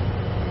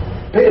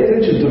 Pay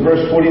attention to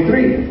verse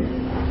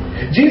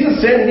 43.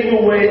 Jesus sent him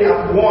away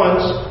at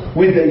once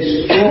with a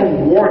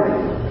strong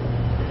warning.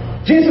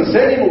 Jesus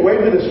sent him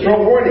away with a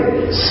strong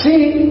warning.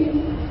 See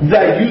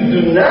that you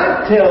do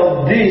not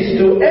tell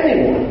this to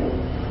anyone.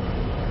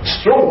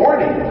 Strong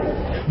warning.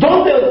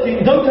 Don't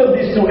tell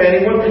this to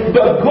anyone,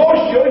 but go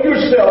show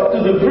yourself to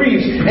the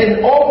priest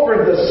and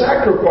offer the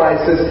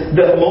sacrifices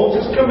that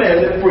Moses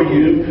commanded for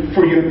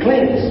your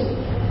cleanse,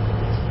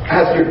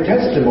 as your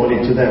testimony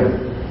to them.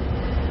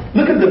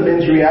 Look at the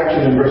man's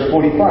reaction in verse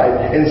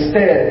 45.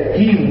 Instead,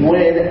 he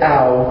went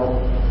out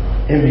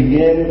and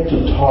began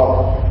to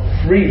talk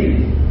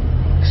freely,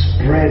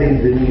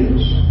 spreading the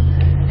news.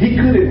 He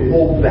couldn't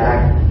hold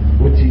back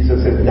what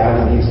Jesus had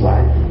done in his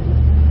life.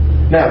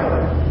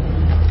 Now,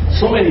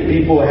 so many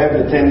people have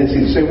the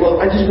tendency to say, well,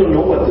 I just don't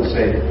know what to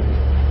say.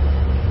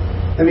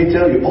 Let me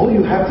tell you, all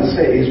you have to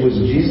say is what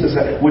Jesus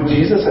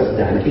has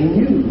done in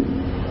you.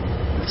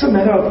 It's a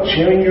matter of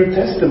sharing your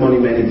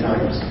testimony many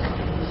times.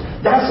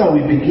 That's how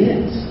it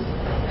begins.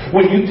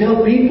 When you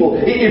tell people,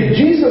 if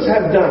Jesus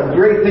has done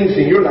great things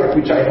in your life,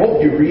 which I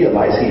hope you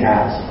realize He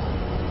has,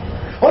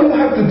 all you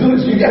have to do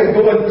is you got to go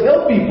and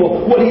tell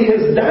people what He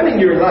has done in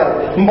your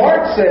life.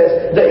 Mark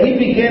says that he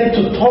began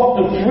to talk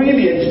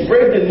freely and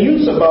spread the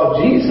news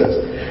about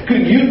Jesus.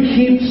 Could you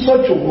keep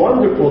such a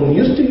wonderful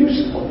news to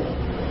yourself?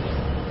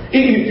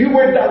 If you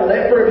were that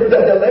leper,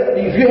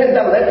 if you had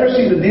that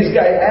leprosy that this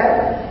guy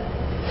had,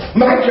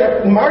 Mark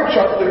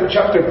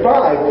chapter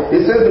 5,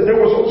 it says that there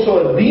was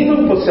also a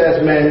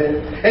demon-possessed man,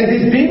 and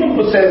this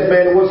demon-possessed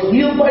man was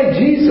healed by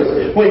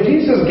Jesus. When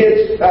Jesus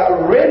gets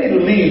ready to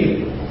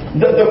leave,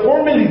 the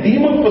formerly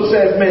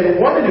demon-possessed man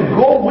wanted to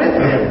go with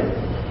him.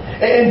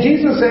 And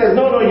Jesus says,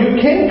 no,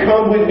 you can't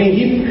come with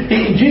me.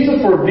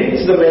 Jesus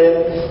forbids the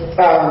man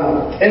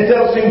and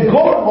tells him,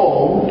 go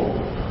home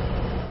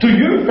to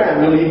your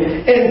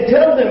family and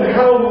tell them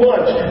how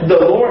much the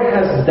Lord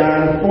has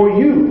done for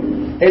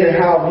you and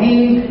how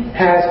He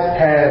has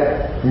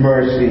had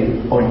mercy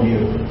on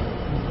you.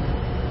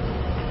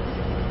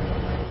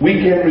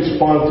 We can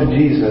respond to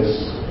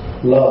Jesus'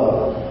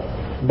 love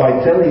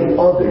by telling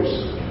others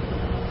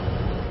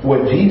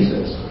what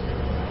Jesus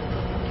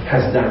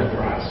has done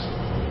for us.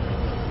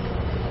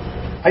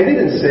 I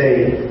didn't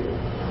say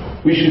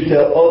we should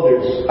tell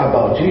others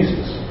about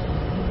Jesus,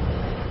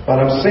 but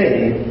I'm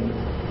saying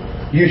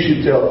you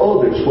should tell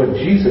others what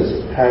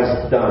Jesus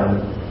has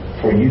done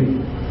for you.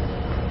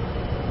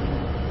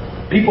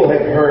 People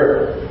have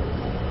heard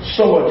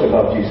so much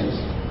about Jesus.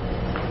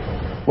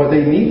 What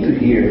they need to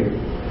hear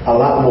a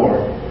lot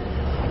more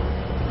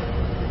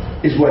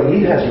is what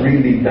He has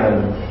really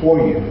done for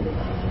you.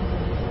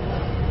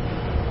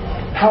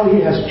 How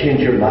He has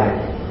changed your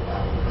life.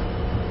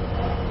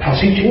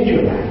 How's He changed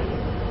your life?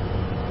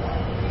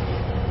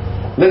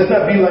 Let's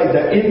not be like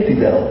the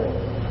infidel.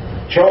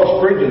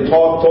 Charles Spurgeon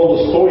told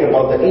a story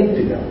about the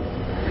infidel.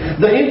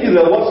 The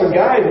infidel was a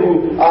guy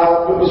who,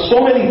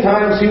 so many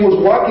times he was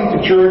walking to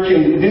church,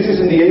 and this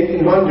is in the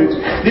 1800s.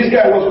 This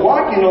guy was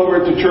walking over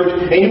to church,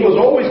 and he was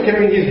always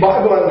carrying his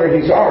Bible under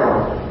his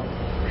arm.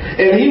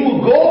 And he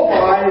would go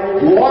by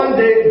one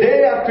day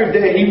after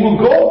day, he will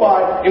go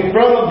by in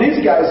front of this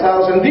guy's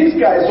house, and this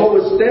guy is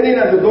always standing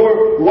at the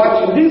door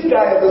watching this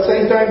guy at the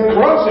same time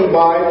passing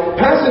by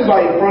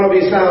in front of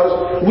his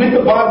house with the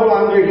Bible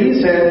under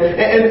his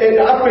hand. And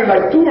after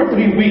like 2 or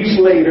 3 weeks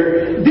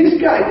later, this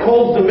guy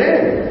calls the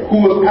man who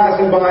was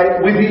passing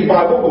by with his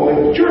Bible going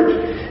to church.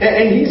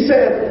 And he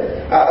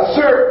said,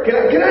 sir,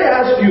 can I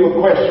ask you a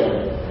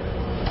question?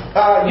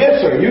 Yes,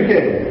 sir, you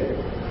can.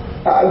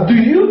 Do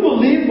you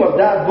believe what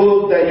that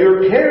book that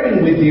you're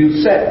carrying with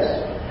you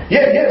says?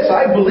 Yes,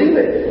 I believe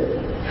it.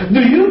 Do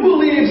you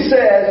believe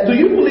that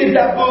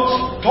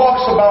book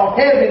talks about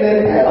heaven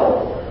and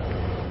hell?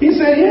 He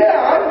said, yeah,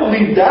 I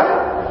believe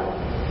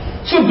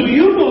that. So do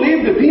you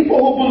believe the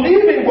people who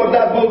believe in what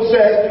that book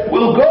says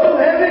will go to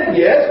heaven?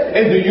 Yes.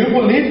 And do you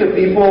believe the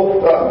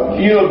people,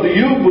 do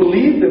you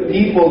believe the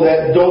people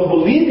that don't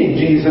believe in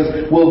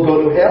Jesus will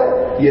go to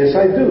hell? Yes,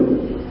 I do.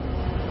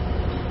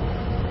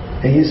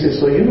 And he says,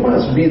 so you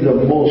must be the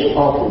most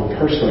awful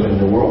person in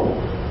the world.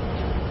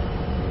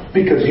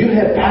 Because you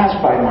have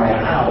passed by my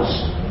house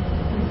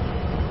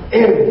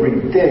every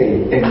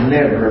day and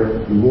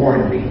never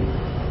warned me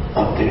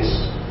of this.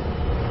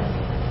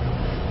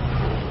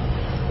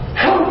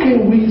 How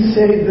can we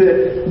say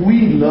that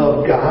we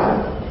love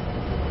God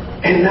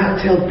and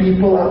not tell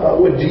people about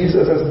what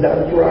Jesus has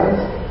done for us?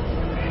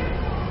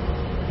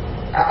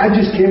 I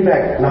just came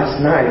back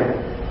last night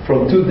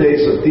from 2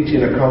 days of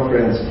teaching a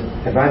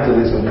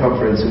evangelism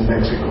conference in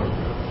Mexico.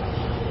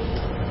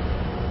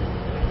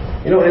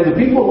 And the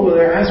people over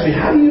there asked me,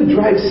 how do you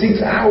drive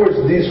 6 hours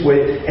this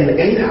way and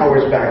 8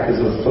 hours back?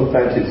 Because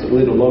sometimes it's a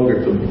little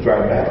longer to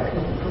drive back.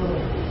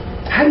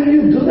 How do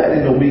you do that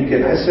in a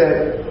weekend? I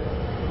said,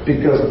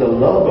 because the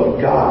love of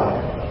God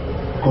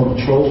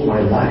controls my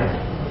life.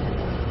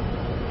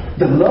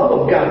 The love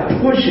of God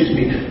pushes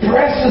me,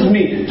 presses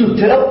me to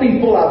tell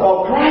people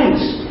about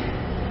Christ.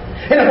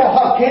 And about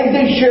how can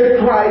they share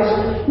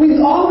Christ with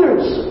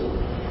others.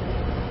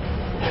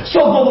 So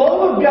the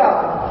love of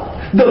God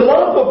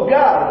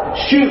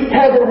should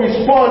have a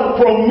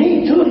response from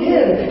me to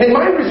Him. And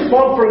my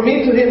response from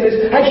me to Him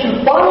is I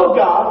should follow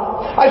God,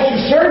 I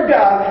should serve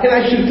God, and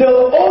I should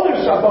tell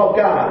others about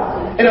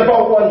God and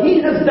about what He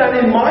has done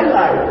in my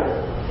life.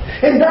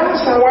 And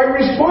that's how I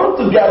respond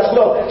to God's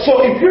love.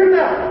 So if you're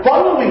not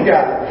following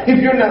God,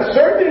 if you're not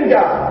serving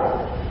God,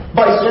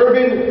 by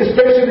serving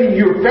especially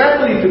your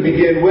family to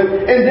begin with,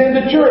 and then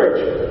the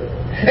church.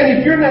 And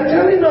if you're not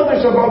telling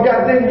others about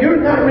God, then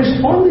you're not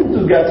responding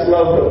to God's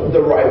love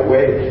the right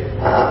way.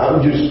 I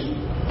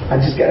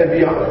just got to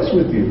be honest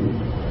with you.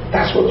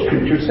 That's what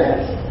Scripture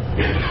says.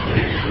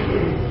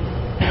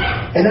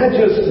 And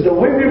the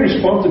way we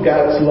respond to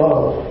God's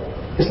love,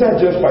 it's not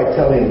just by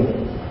telling,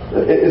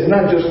 it's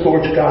not just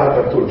towards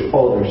God, but towards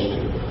others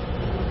too.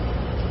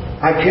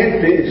 I can't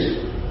finish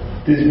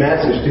this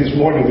message this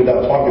morning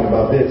without talking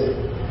about this.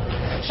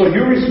 So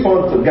you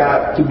respond to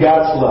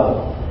God's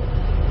love,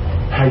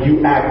 how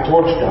you act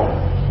towards God,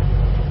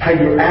 how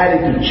your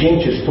attitude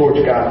changes towards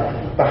God.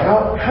 But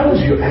how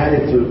does your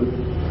attitude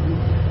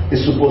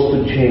is supposed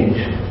to change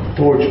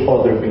towards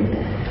other people?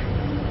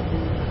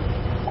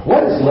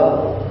 What is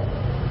love?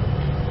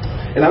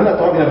 And I'm not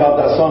talking about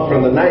that song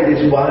from the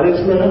 90s, what is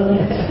love?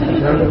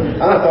 I'm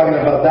not talking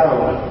about that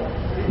one.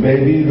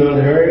 Maybe you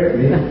don't hurt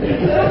me.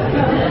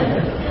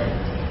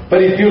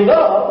 But if you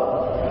love,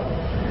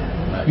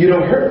 you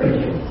don't hurt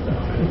people.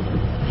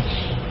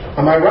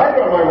 Am I right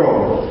or am I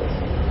wrong?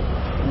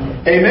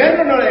 Amen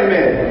or not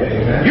amen?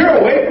 Amen.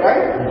 You're awake,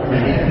 right?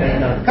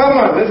 Amen. Come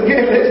on, let's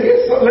get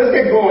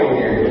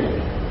going here.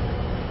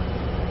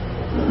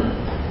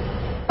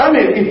 I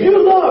mean, if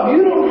you love,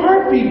 you don't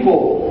hurt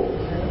people.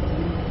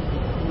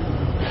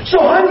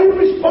 So how do you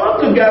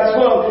respond to God's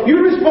love?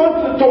 You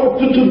respond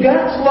to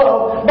God's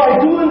love by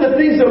doing the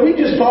things that we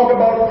just talked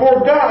about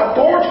for God,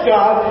 towards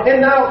God.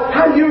 And now,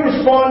 how do you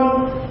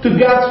respond to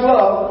God's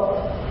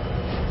love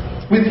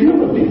with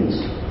human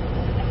beings?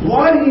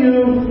 What do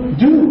you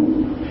do?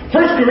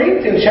 1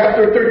 Corinthians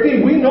chapter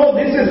 13, we know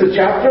this is a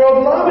chapter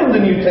of love in the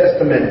New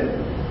Testament.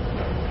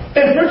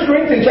 And 1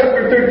 Corinthians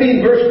chapter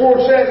 13 verse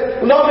 4 says,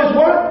 love is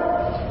what?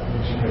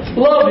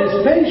 Love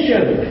is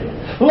patient.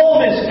 Love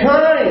is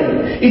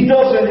kind. It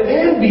doesn't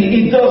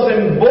envy. It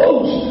doesn't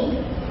boast.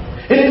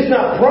 It is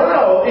not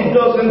proud. It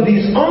doesn't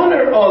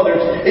dishonor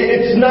others.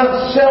 It's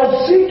not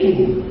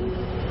self-seeking.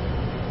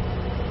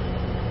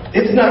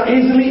 It's not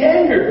easily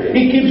angered.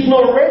 It keeps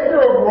no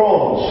record of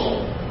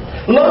wrongs.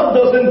 Love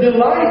doesn't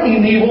delight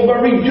in evil,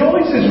 but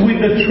rejoices with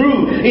the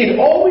truth. It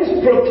always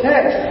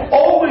protects,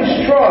 always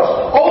trusts,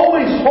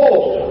 always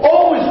hopes,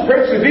 always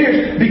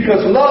perseveres,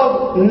 because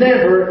love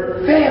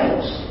never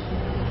fails.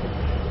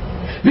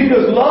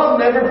 Because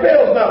love never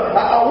fails. Now,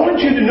 I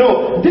want you to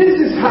know, this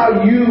is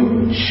how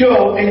you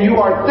show and you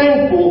are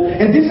thankful,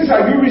 and this is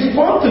how you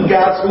respond to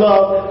God's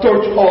love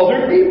towards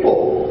other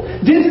people.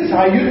 This is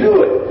how you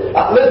do it.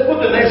 Let's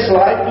put the next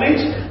slide, please.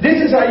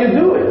 This is how you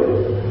do it.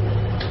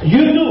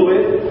 You do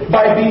it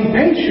by being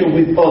patient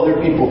with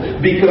other people.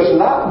 Because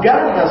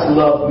God has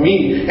loved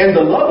me, and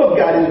the love of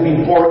God is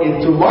being poured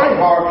into my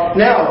heart.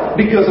 Now,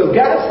 because of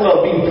God's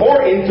love being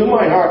poured into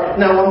my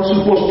heart, now I'm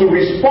supposed to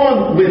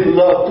respond with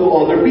love to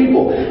other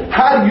people.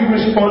 How do you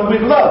respond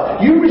with love?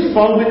 You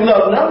respond with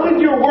love, not with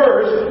your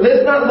words.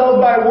 Let's not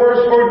love by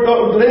words, or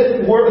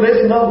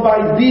let's love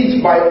by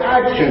deeds, by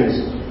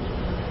actions.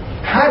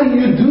 How do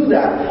you do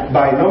that?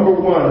 By number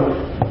one,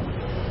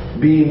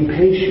 being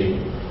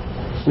patient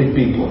with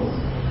people.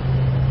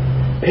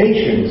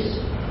 Patience.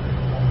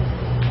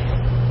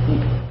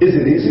 Is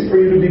it easy for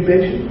you to be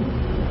patient?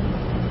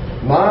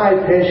 My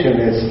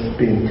patience is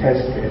being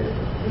tested.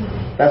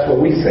 That's what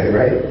we say,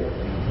 right?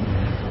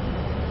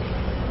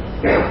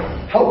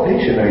 How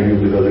patient are you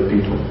with other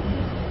people?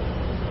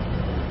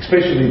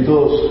 Especially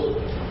those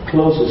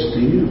closest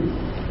to you.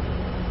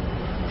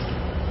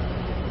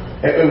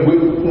 And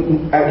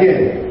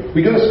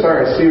we're going to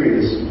start a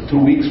series 2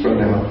 weeks from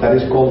now that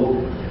is called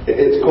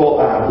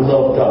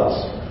Love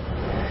Does.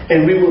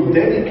 And we will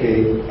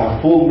dedicate a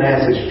full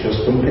message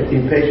just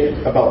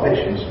about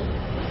patience.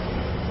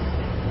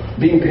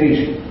 Being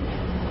patient.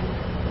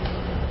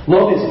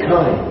 Love is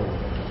kind.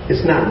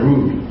 It's not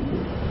rude.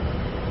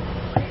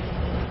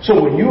 So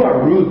when you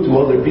are rude to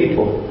other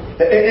people,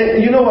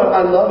 and you know what,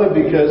 I love it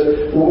because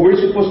we're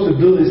supposed to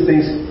do these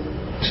things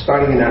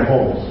starting in our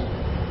homes.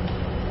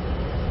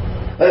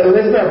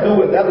 Let's not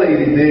do what that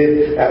lady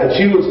did.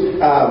 She was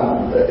at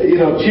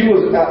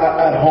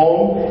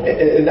home,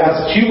 and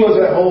as she was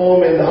at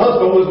home, and the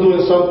husband was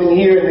doing something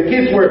here, and the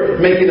kids were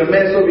making a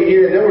mess over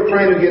here, and they were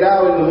trying to get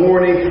out in the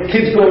morning,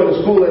 kids going to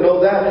school and all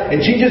that,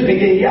 and she just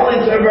began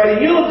yelling to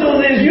everybody, "You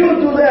do this,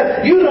 you do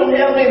that, you don't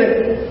help me."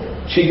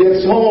 She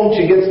gets home,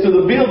 she gets to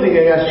the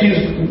building, and as she's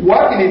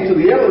walking into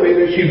the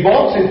elevator, she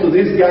bumps into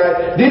this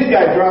guy. This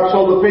guy drops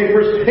all the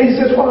papers, and he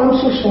says, "Oh, I'm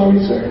so sorry,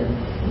 sir."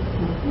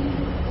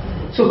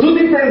 So 2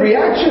 different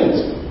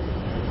reactions.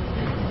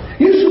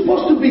 You're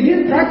supposed to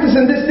begin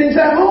practicing these things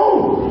at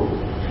home.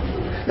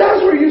 That's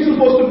where you're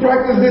supposed to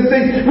practice these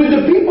things with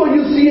the people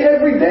you see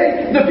every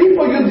day, the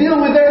people you deal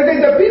with every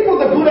day, the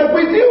people that put up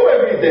with you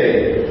every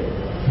day.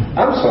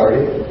 I'm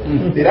sorry.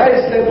 Did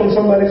I step on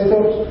somebody's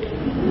toes?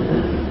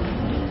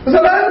 Because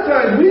a lot of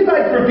times we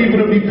like for people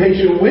to be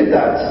patient with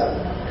us,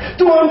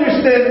 to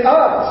understand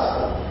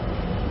us.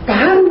 But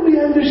how do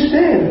we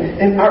understand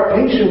and are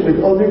patient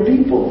with other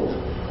people?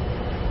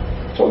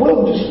 So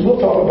we'll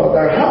talk about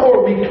that. How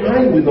are we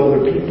kind with other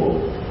people?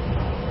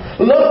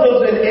 Love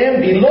doesn't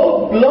envy.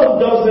 Love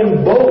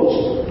doesn't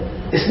boast.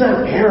 It's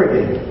not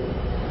arrogant.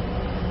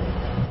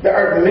 There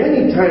are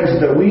many times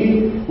that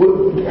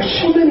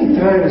so many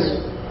times,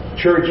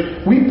 church,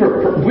 we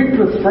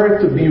prefer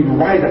to be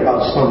right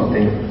about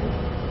something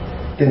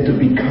than to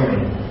be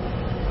kind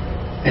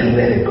and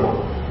let it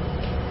go.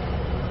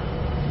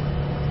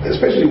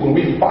 Especially when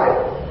we fight.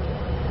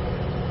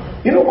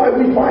 You know why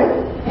we fight?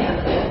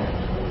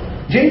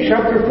 James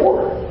chapter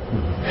 4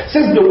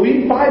 says that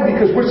we fight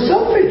because we're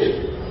selfish.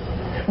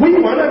 We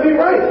want to be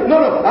right.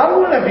 No, I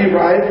want to be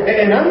right,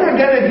 and I'm not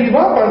going to give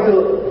up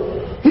until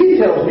he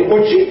tells me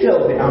or she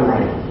tells me I'm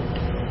right.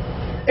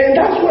 And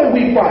that's why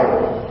we fight.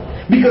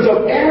 Because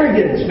of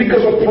arrogance,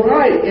 because of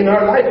pride in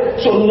our life.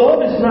 So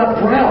love is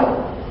not proud.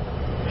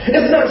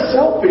 It's not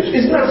selfish.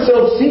 It's not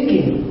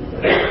self-seeking.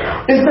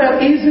 It's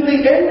not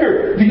easily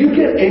angered. Do you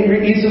get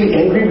easily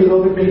angry with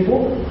other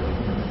people?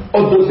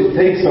 Or does it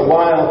take a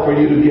while for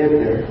you to get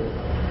there?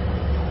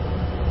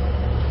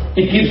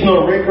 It keeps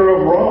no record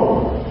of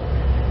wrong.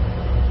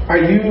 Are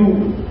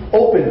you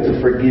open to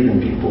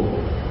forgiving people?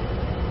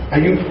 Are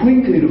you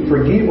quickly to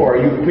forgive, or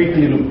are you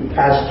quickly to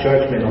pass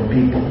judgment on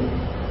people?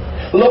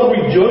 Love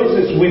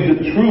rejoices with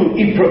the truth.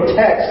 It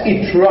protects.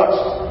 It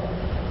trusts.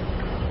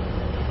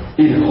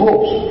 It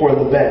hopes for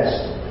the best.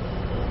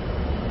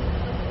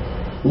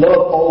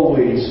 Love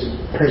always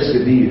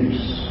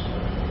perseveres.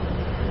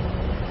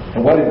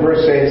 And what did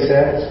verse 8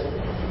 says?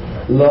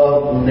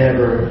 Love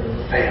never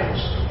fails.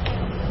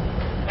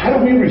 How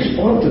do we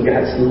respond to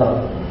God's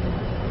love?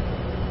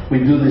 We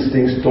do these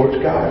things towards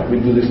God. We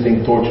do this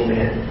thing towards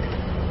man.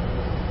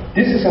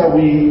 This is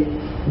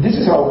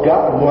how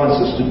God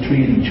wants us to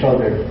treat each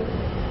other.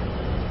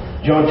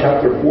 John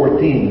chapter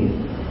 14,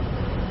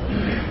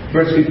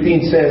 verse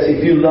 15 says,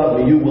 "If you love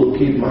me, you will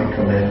keep my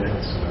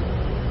commandments."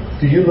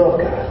 Do you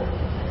love God?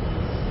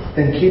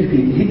 Then keep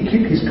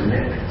His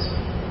commandments.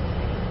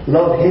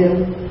 Love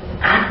Him.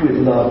 Act with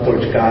love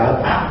towards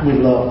God. Act with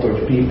love towards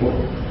people.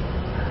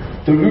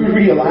 Do you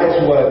realize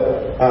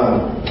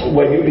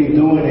what you'll be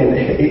doing? And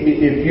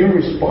if you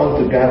respond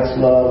to God's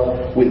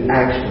love with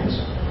actions,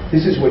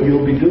 this is what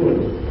you'll be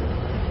doing.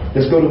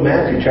 Let's go to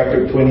Matthew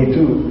chapter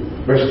 22,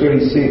 verse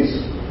 36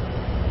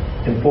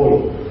 and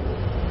 40.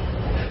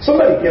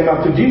 Somebody came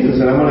up to Jesus,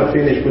 and I'm going to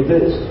finish with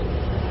this.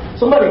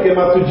 Somebody came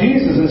up to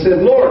Jesus and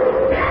said, "Lord,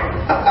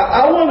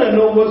 I want to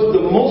know what's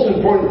the most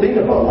important thing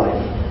about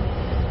life.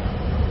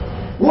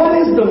 What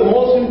is the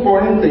most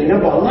important thing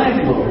about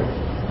life, Lord?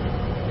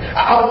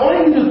 I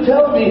want you to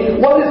tell me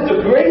what is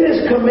the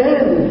greatest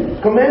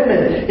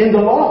commandment in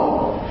the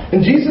law."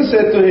 And Jesus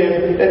said to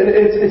him,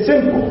 it's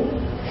simple.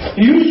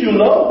 You should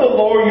love the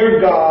Lord your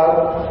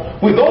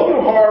God with all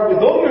your heart, with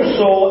all your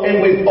soul,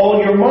 and with all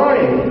your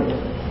mind.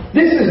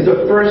 This is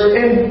the first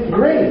and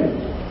great.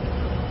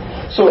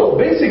 So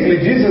basically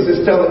Jesus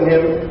is telling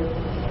him,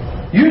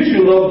 you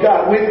should love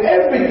God with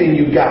everything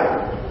you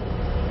got.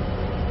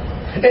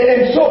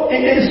 And so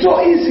it's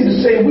so easy to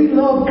say we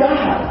love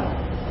God.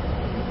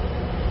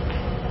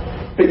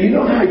 But you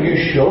know how you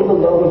show the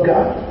love of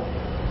God?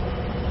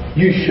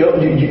 You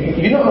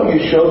know how you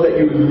show that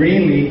you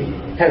really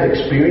have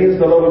experienced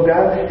the love of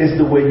God? Is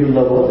the way you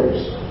love others.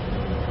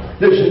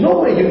 There's no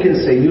way you can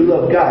say you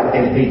love God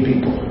and hate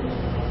people.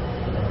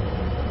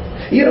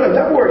 You know,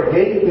 that word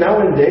hate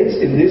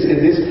nowadays in this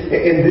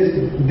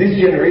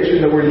generation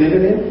that we're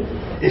living in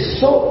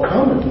is so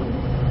common.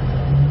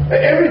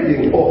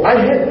 Everything. Oh, I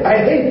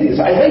hate this.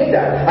 I hate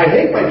that. I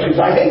hate my shoes.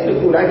 I hate the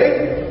food. I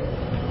hate it.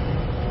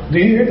 Do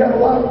you hear that a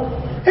lot?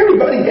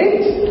 Everybody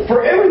hates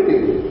for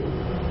everything.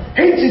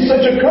 Hate is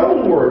such a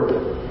common word.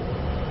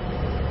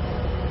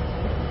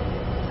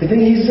 And then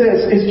he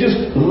says, it's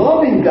just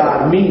loving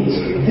God means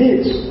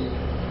this.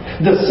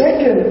 The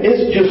second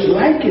is just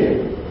like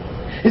it.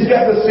 It's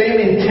got the same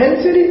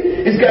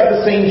intensity. It's got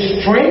the same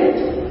strength.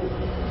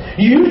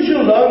 You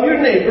should love your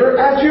neighbor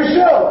as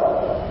yourself.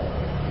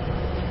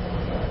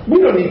 We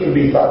don't need to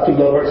be taught to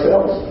love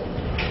ourselves.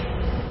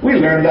 We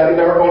learned that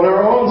on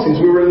our own since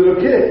we were little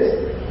kids.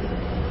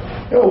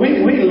 You know, we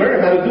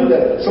learn how to do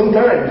that.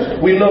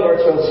 Sometimes we love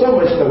ourselves so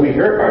much that we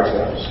hurt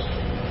ourselves.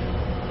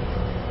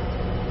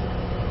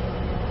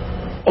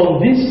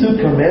 On these two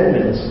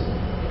commandments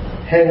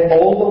hang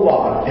all the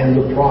law and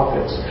the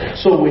prophets.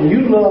 So when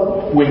you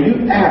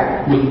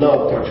act with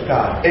love towards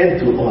God and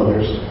to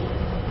others,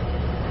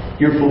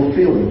 you're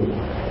fulfilling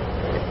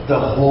the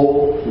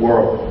whole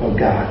world of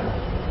God.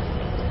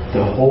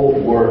 The whole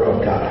Word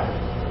of God.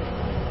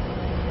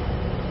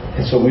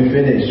 And so we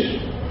finish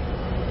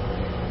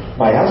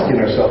by asking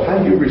ourselves,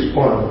 how do you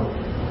respond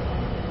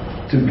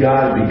to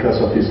God because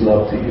of His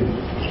love to you?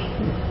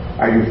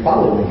 Are you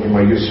following Him?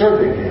 Are you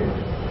serving Him?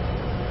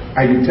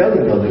 Are you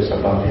telling others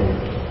about Him?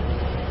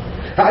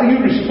 How do you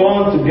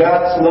respond to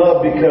God's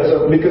love because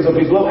of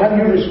His love? How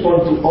do you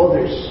respond to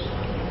others?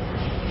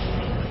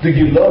 Do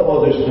you love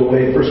others the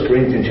way 1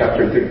 Corinthians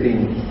chapter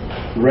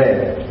 13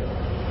 read?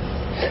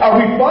 Are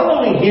we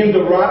following Him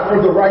for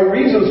the right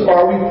reasons, or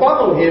are we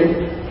following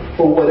Him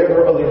for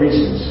whatever other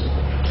reasons?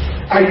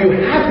 Are you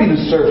happy to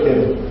serve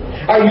Him?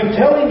 Are you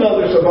telling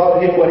others about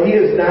Him, what He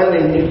has done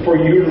for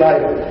your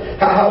life?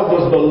 How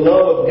does the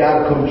love of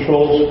God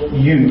control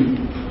you?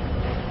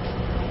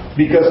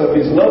 Because of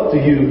His love to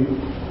you,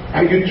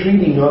 are you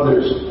treating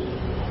others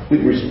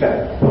with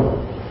respect?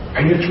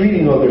 Are you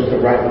treating others the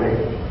right way?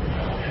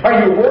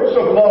 Are your words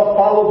of love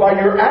followed by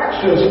your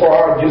actions, or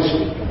are just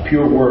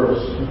pure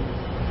words?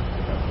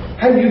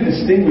 How do you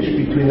distinguish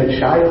between a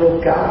child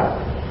of God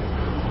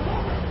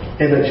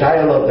and a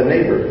child of the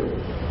neighbor?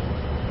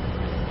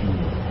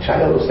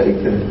 Child of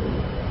Satan.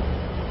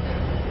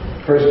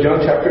 1 John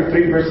chapter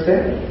 3 verse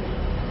 10.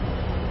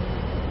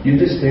 You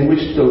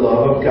distinguish the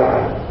love of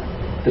God,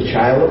 the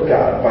child of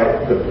God, by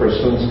the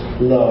person's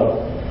love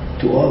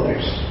to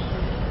others.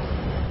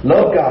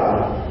 Love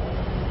God,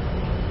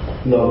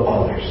 love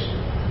others.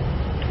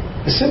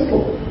 It's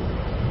simple.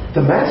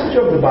 The message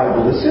of the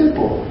Bible is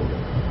simple.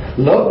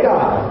 Love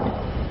God,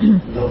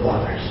 love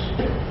others.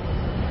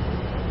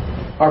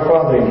 Our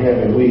Father in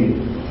heaven,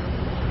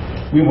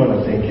 we want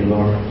to thank you,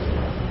 Lord.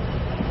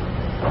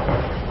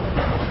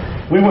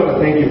 We want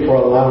to thank you for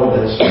allowing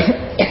us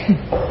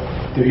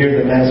to hear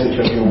the message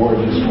of your word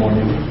this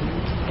morning.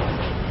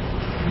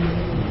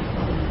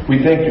 We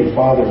thank you,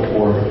 Father,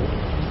 for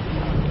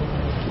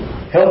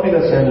helping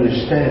us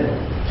understand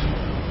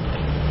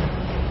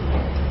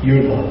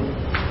your love.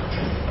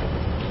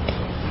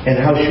 And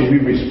how should we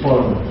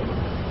respond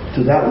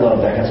to that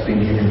love that has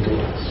been given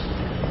to us?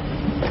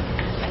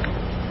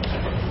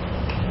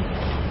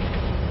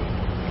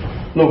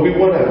 Lord, we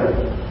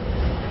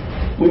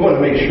want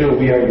to make sure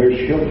we are your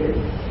children.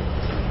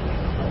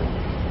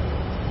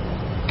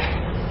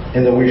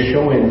 And that we're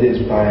showing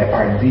this by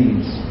our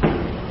deeds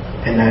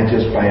and not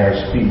just by our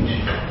speech.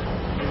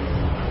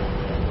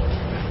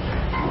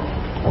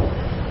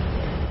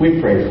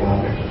 We pray,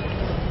 Father,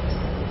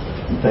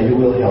 that you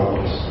will help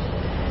us.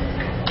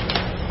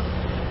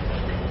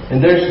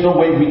 And there's no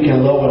way we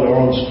can love on our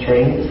own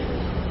strength,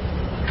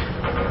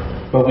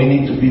 but we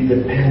need to be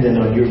dependent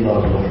on your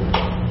love, Lord.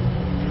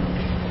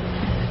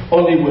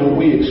 Only when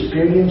we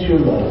experience your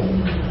love,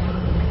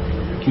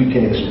 we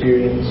can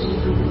experience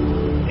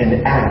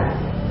and act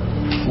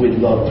with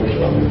love towards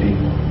other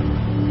people.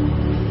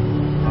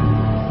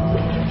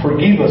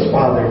 Forgive us,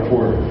 Father,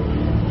 for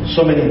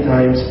so many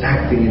times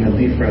acting in a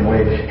different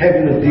way,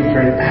 having a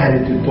different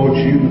attitude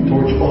towards you,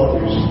 towards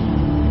others.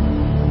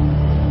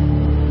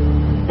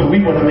 But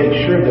we want to make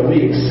sure that we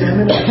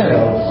examine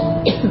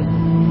ourselves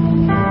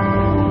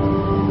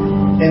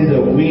and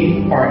that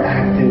we are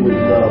acting with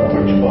love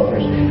towards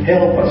others.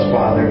 Help us,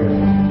 Father,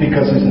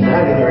 because it's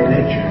not in our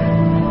nature.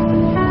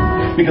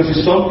 Because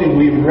it's something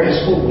we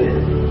wrestle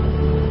with.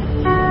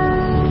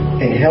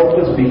 And help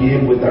us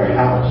begin with our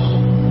house,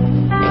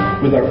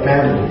 with our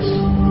families,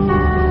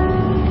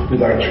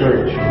 with our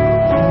church,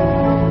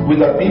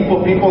 with our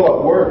people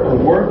at work, our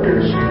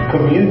workers,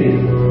 community,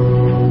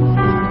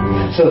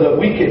 so that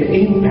we can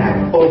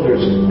impact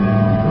others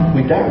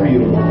with that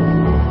real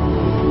love.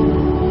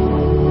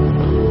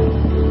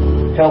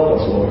 Help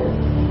us, Lord,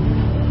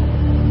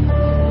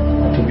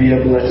 to be a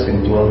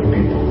blessing to other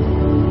people.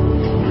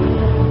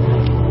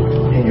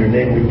 In your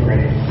name we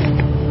pray.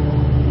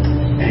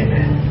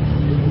 Amen.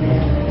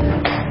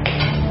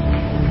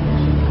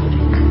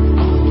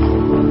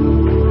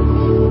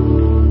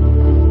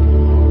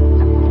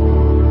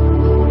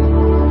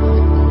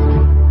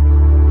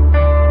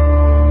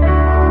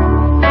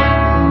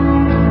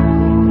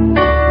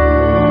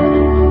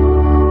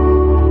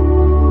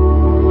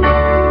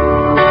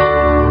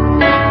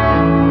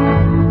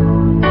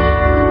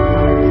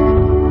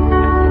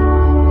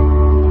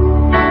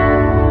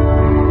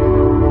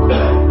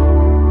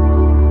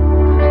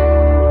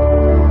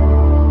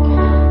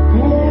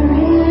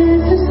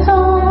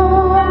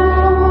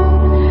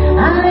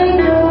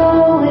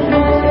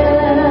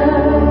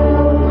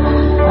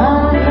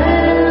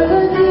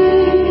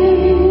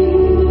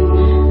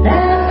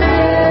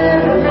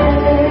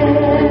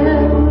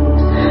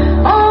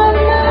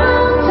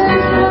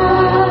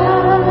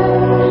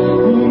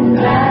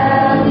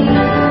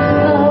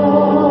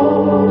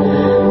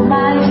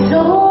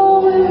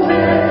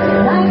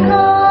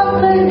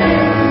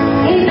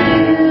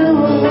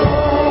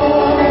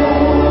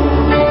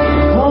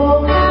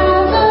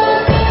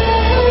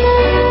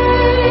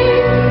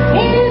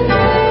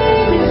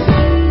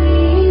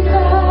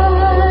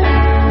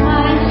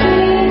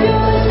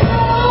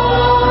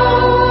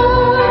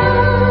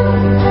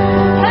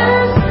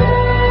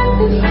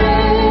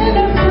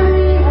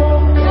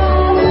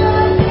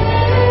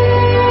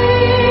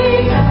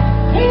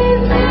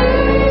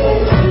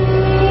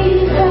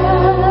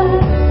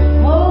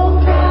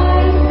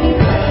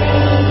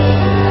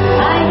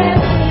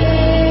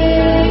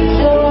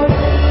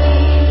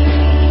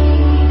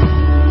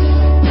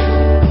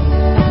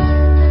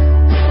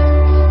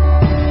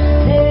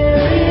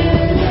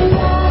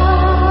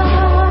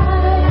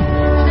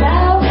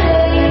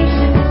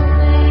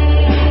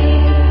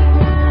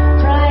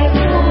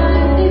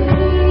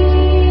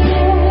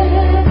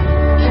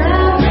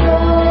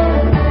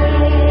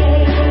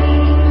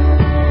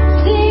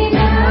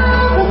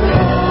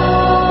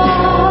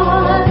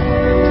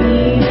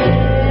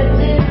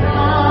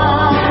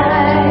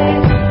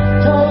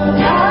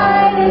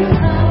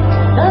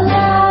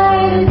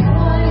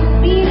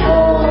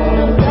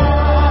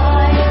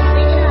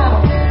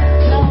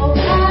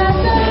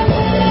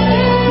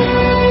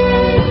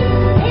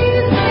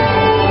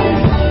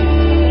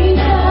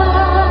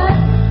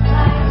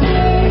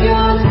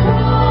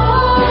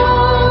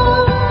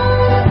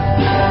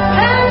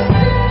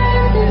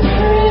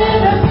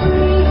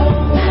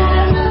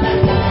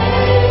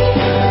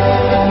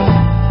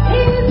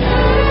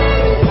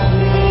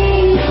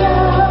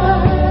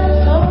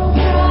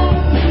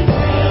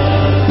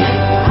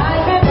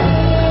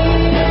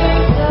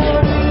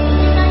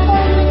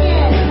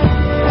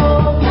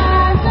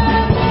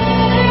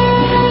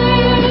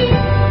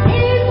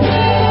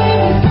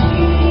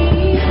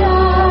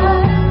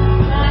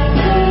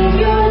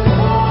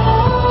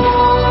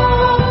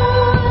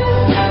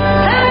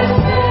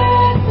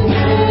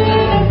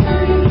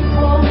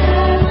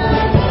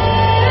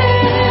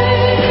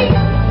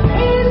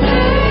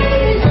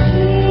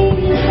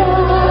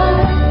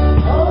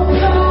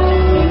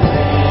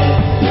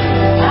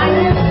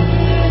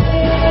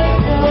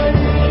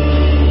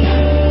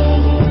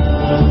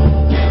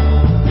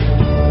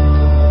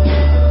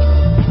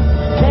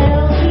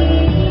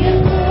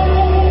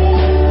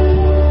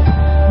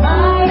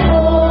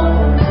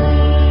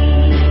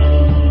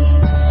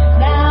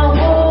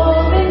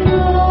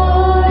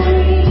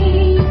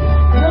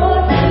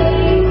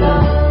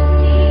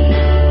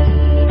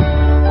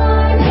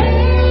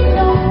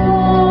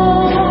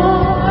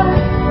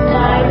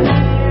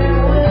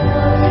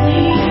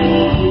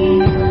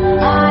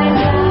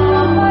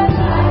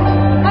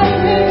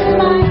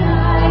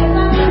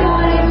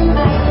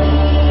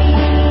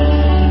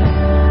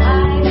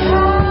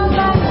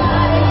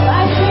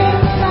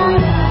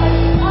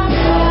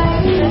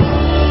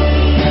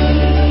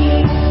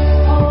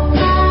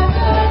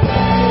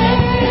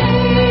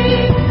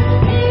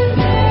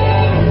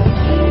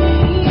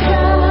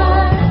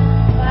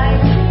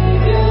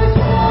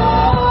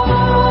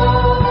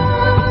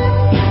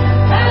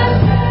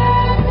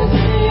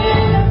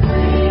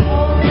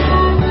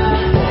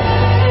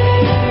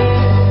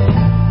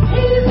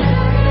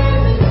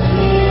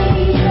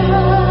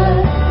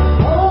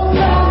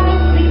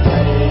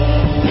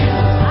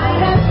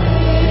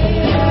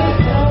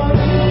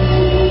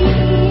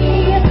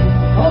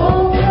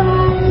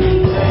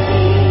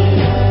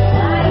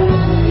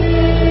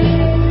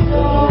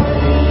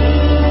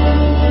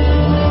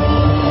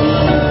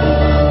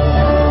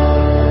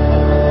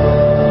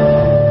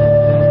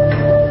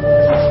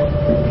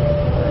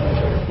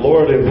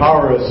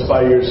 Empower us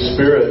by your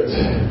Spirit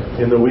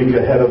in the week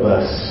ahead of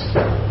us.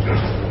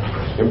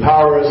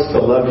 Empower us to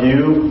love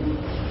you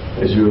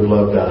as you have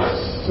loved us,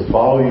 to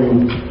follow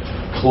you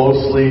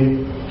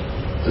closely,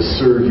 to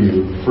serve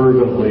you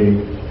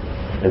fervently,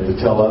 and to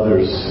tell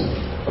others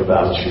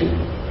about you.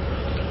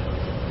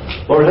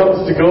 Lord, help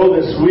us to go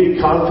this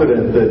week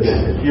confident that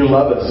you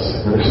love us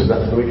and there's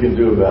nothing we can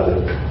do about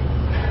it.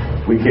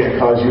 We can't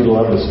cause you to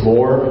love us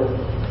more.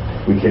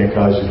 We can't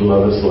cause you to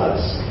love us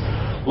less.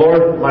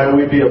 Lord, might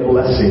we be a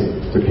blessing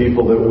to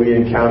people that we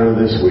encounter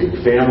this week.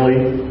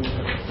 Family,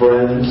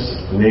 friends,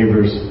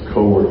 neighbors,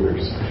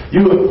 co-workers.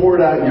 You have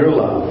poured out your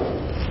love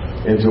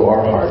into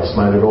our hearts.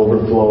 Might it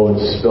overflow and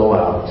spill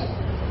out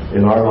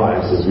in our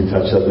lives as we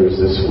touch others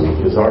this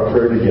week. Is our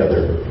prayer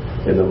together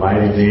in the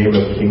mighty name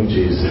of King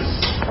Jesus.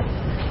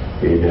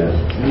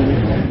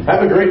 Amen.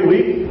 Have a great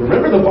week.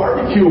 Remember the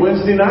barbecue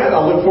Wednesday night.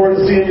 I'll look forward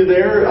to seeing you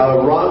there.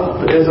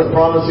 Ron isn't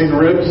promising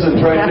ribs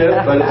and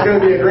tri-tip, but it's going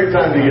to be a great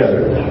time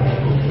together.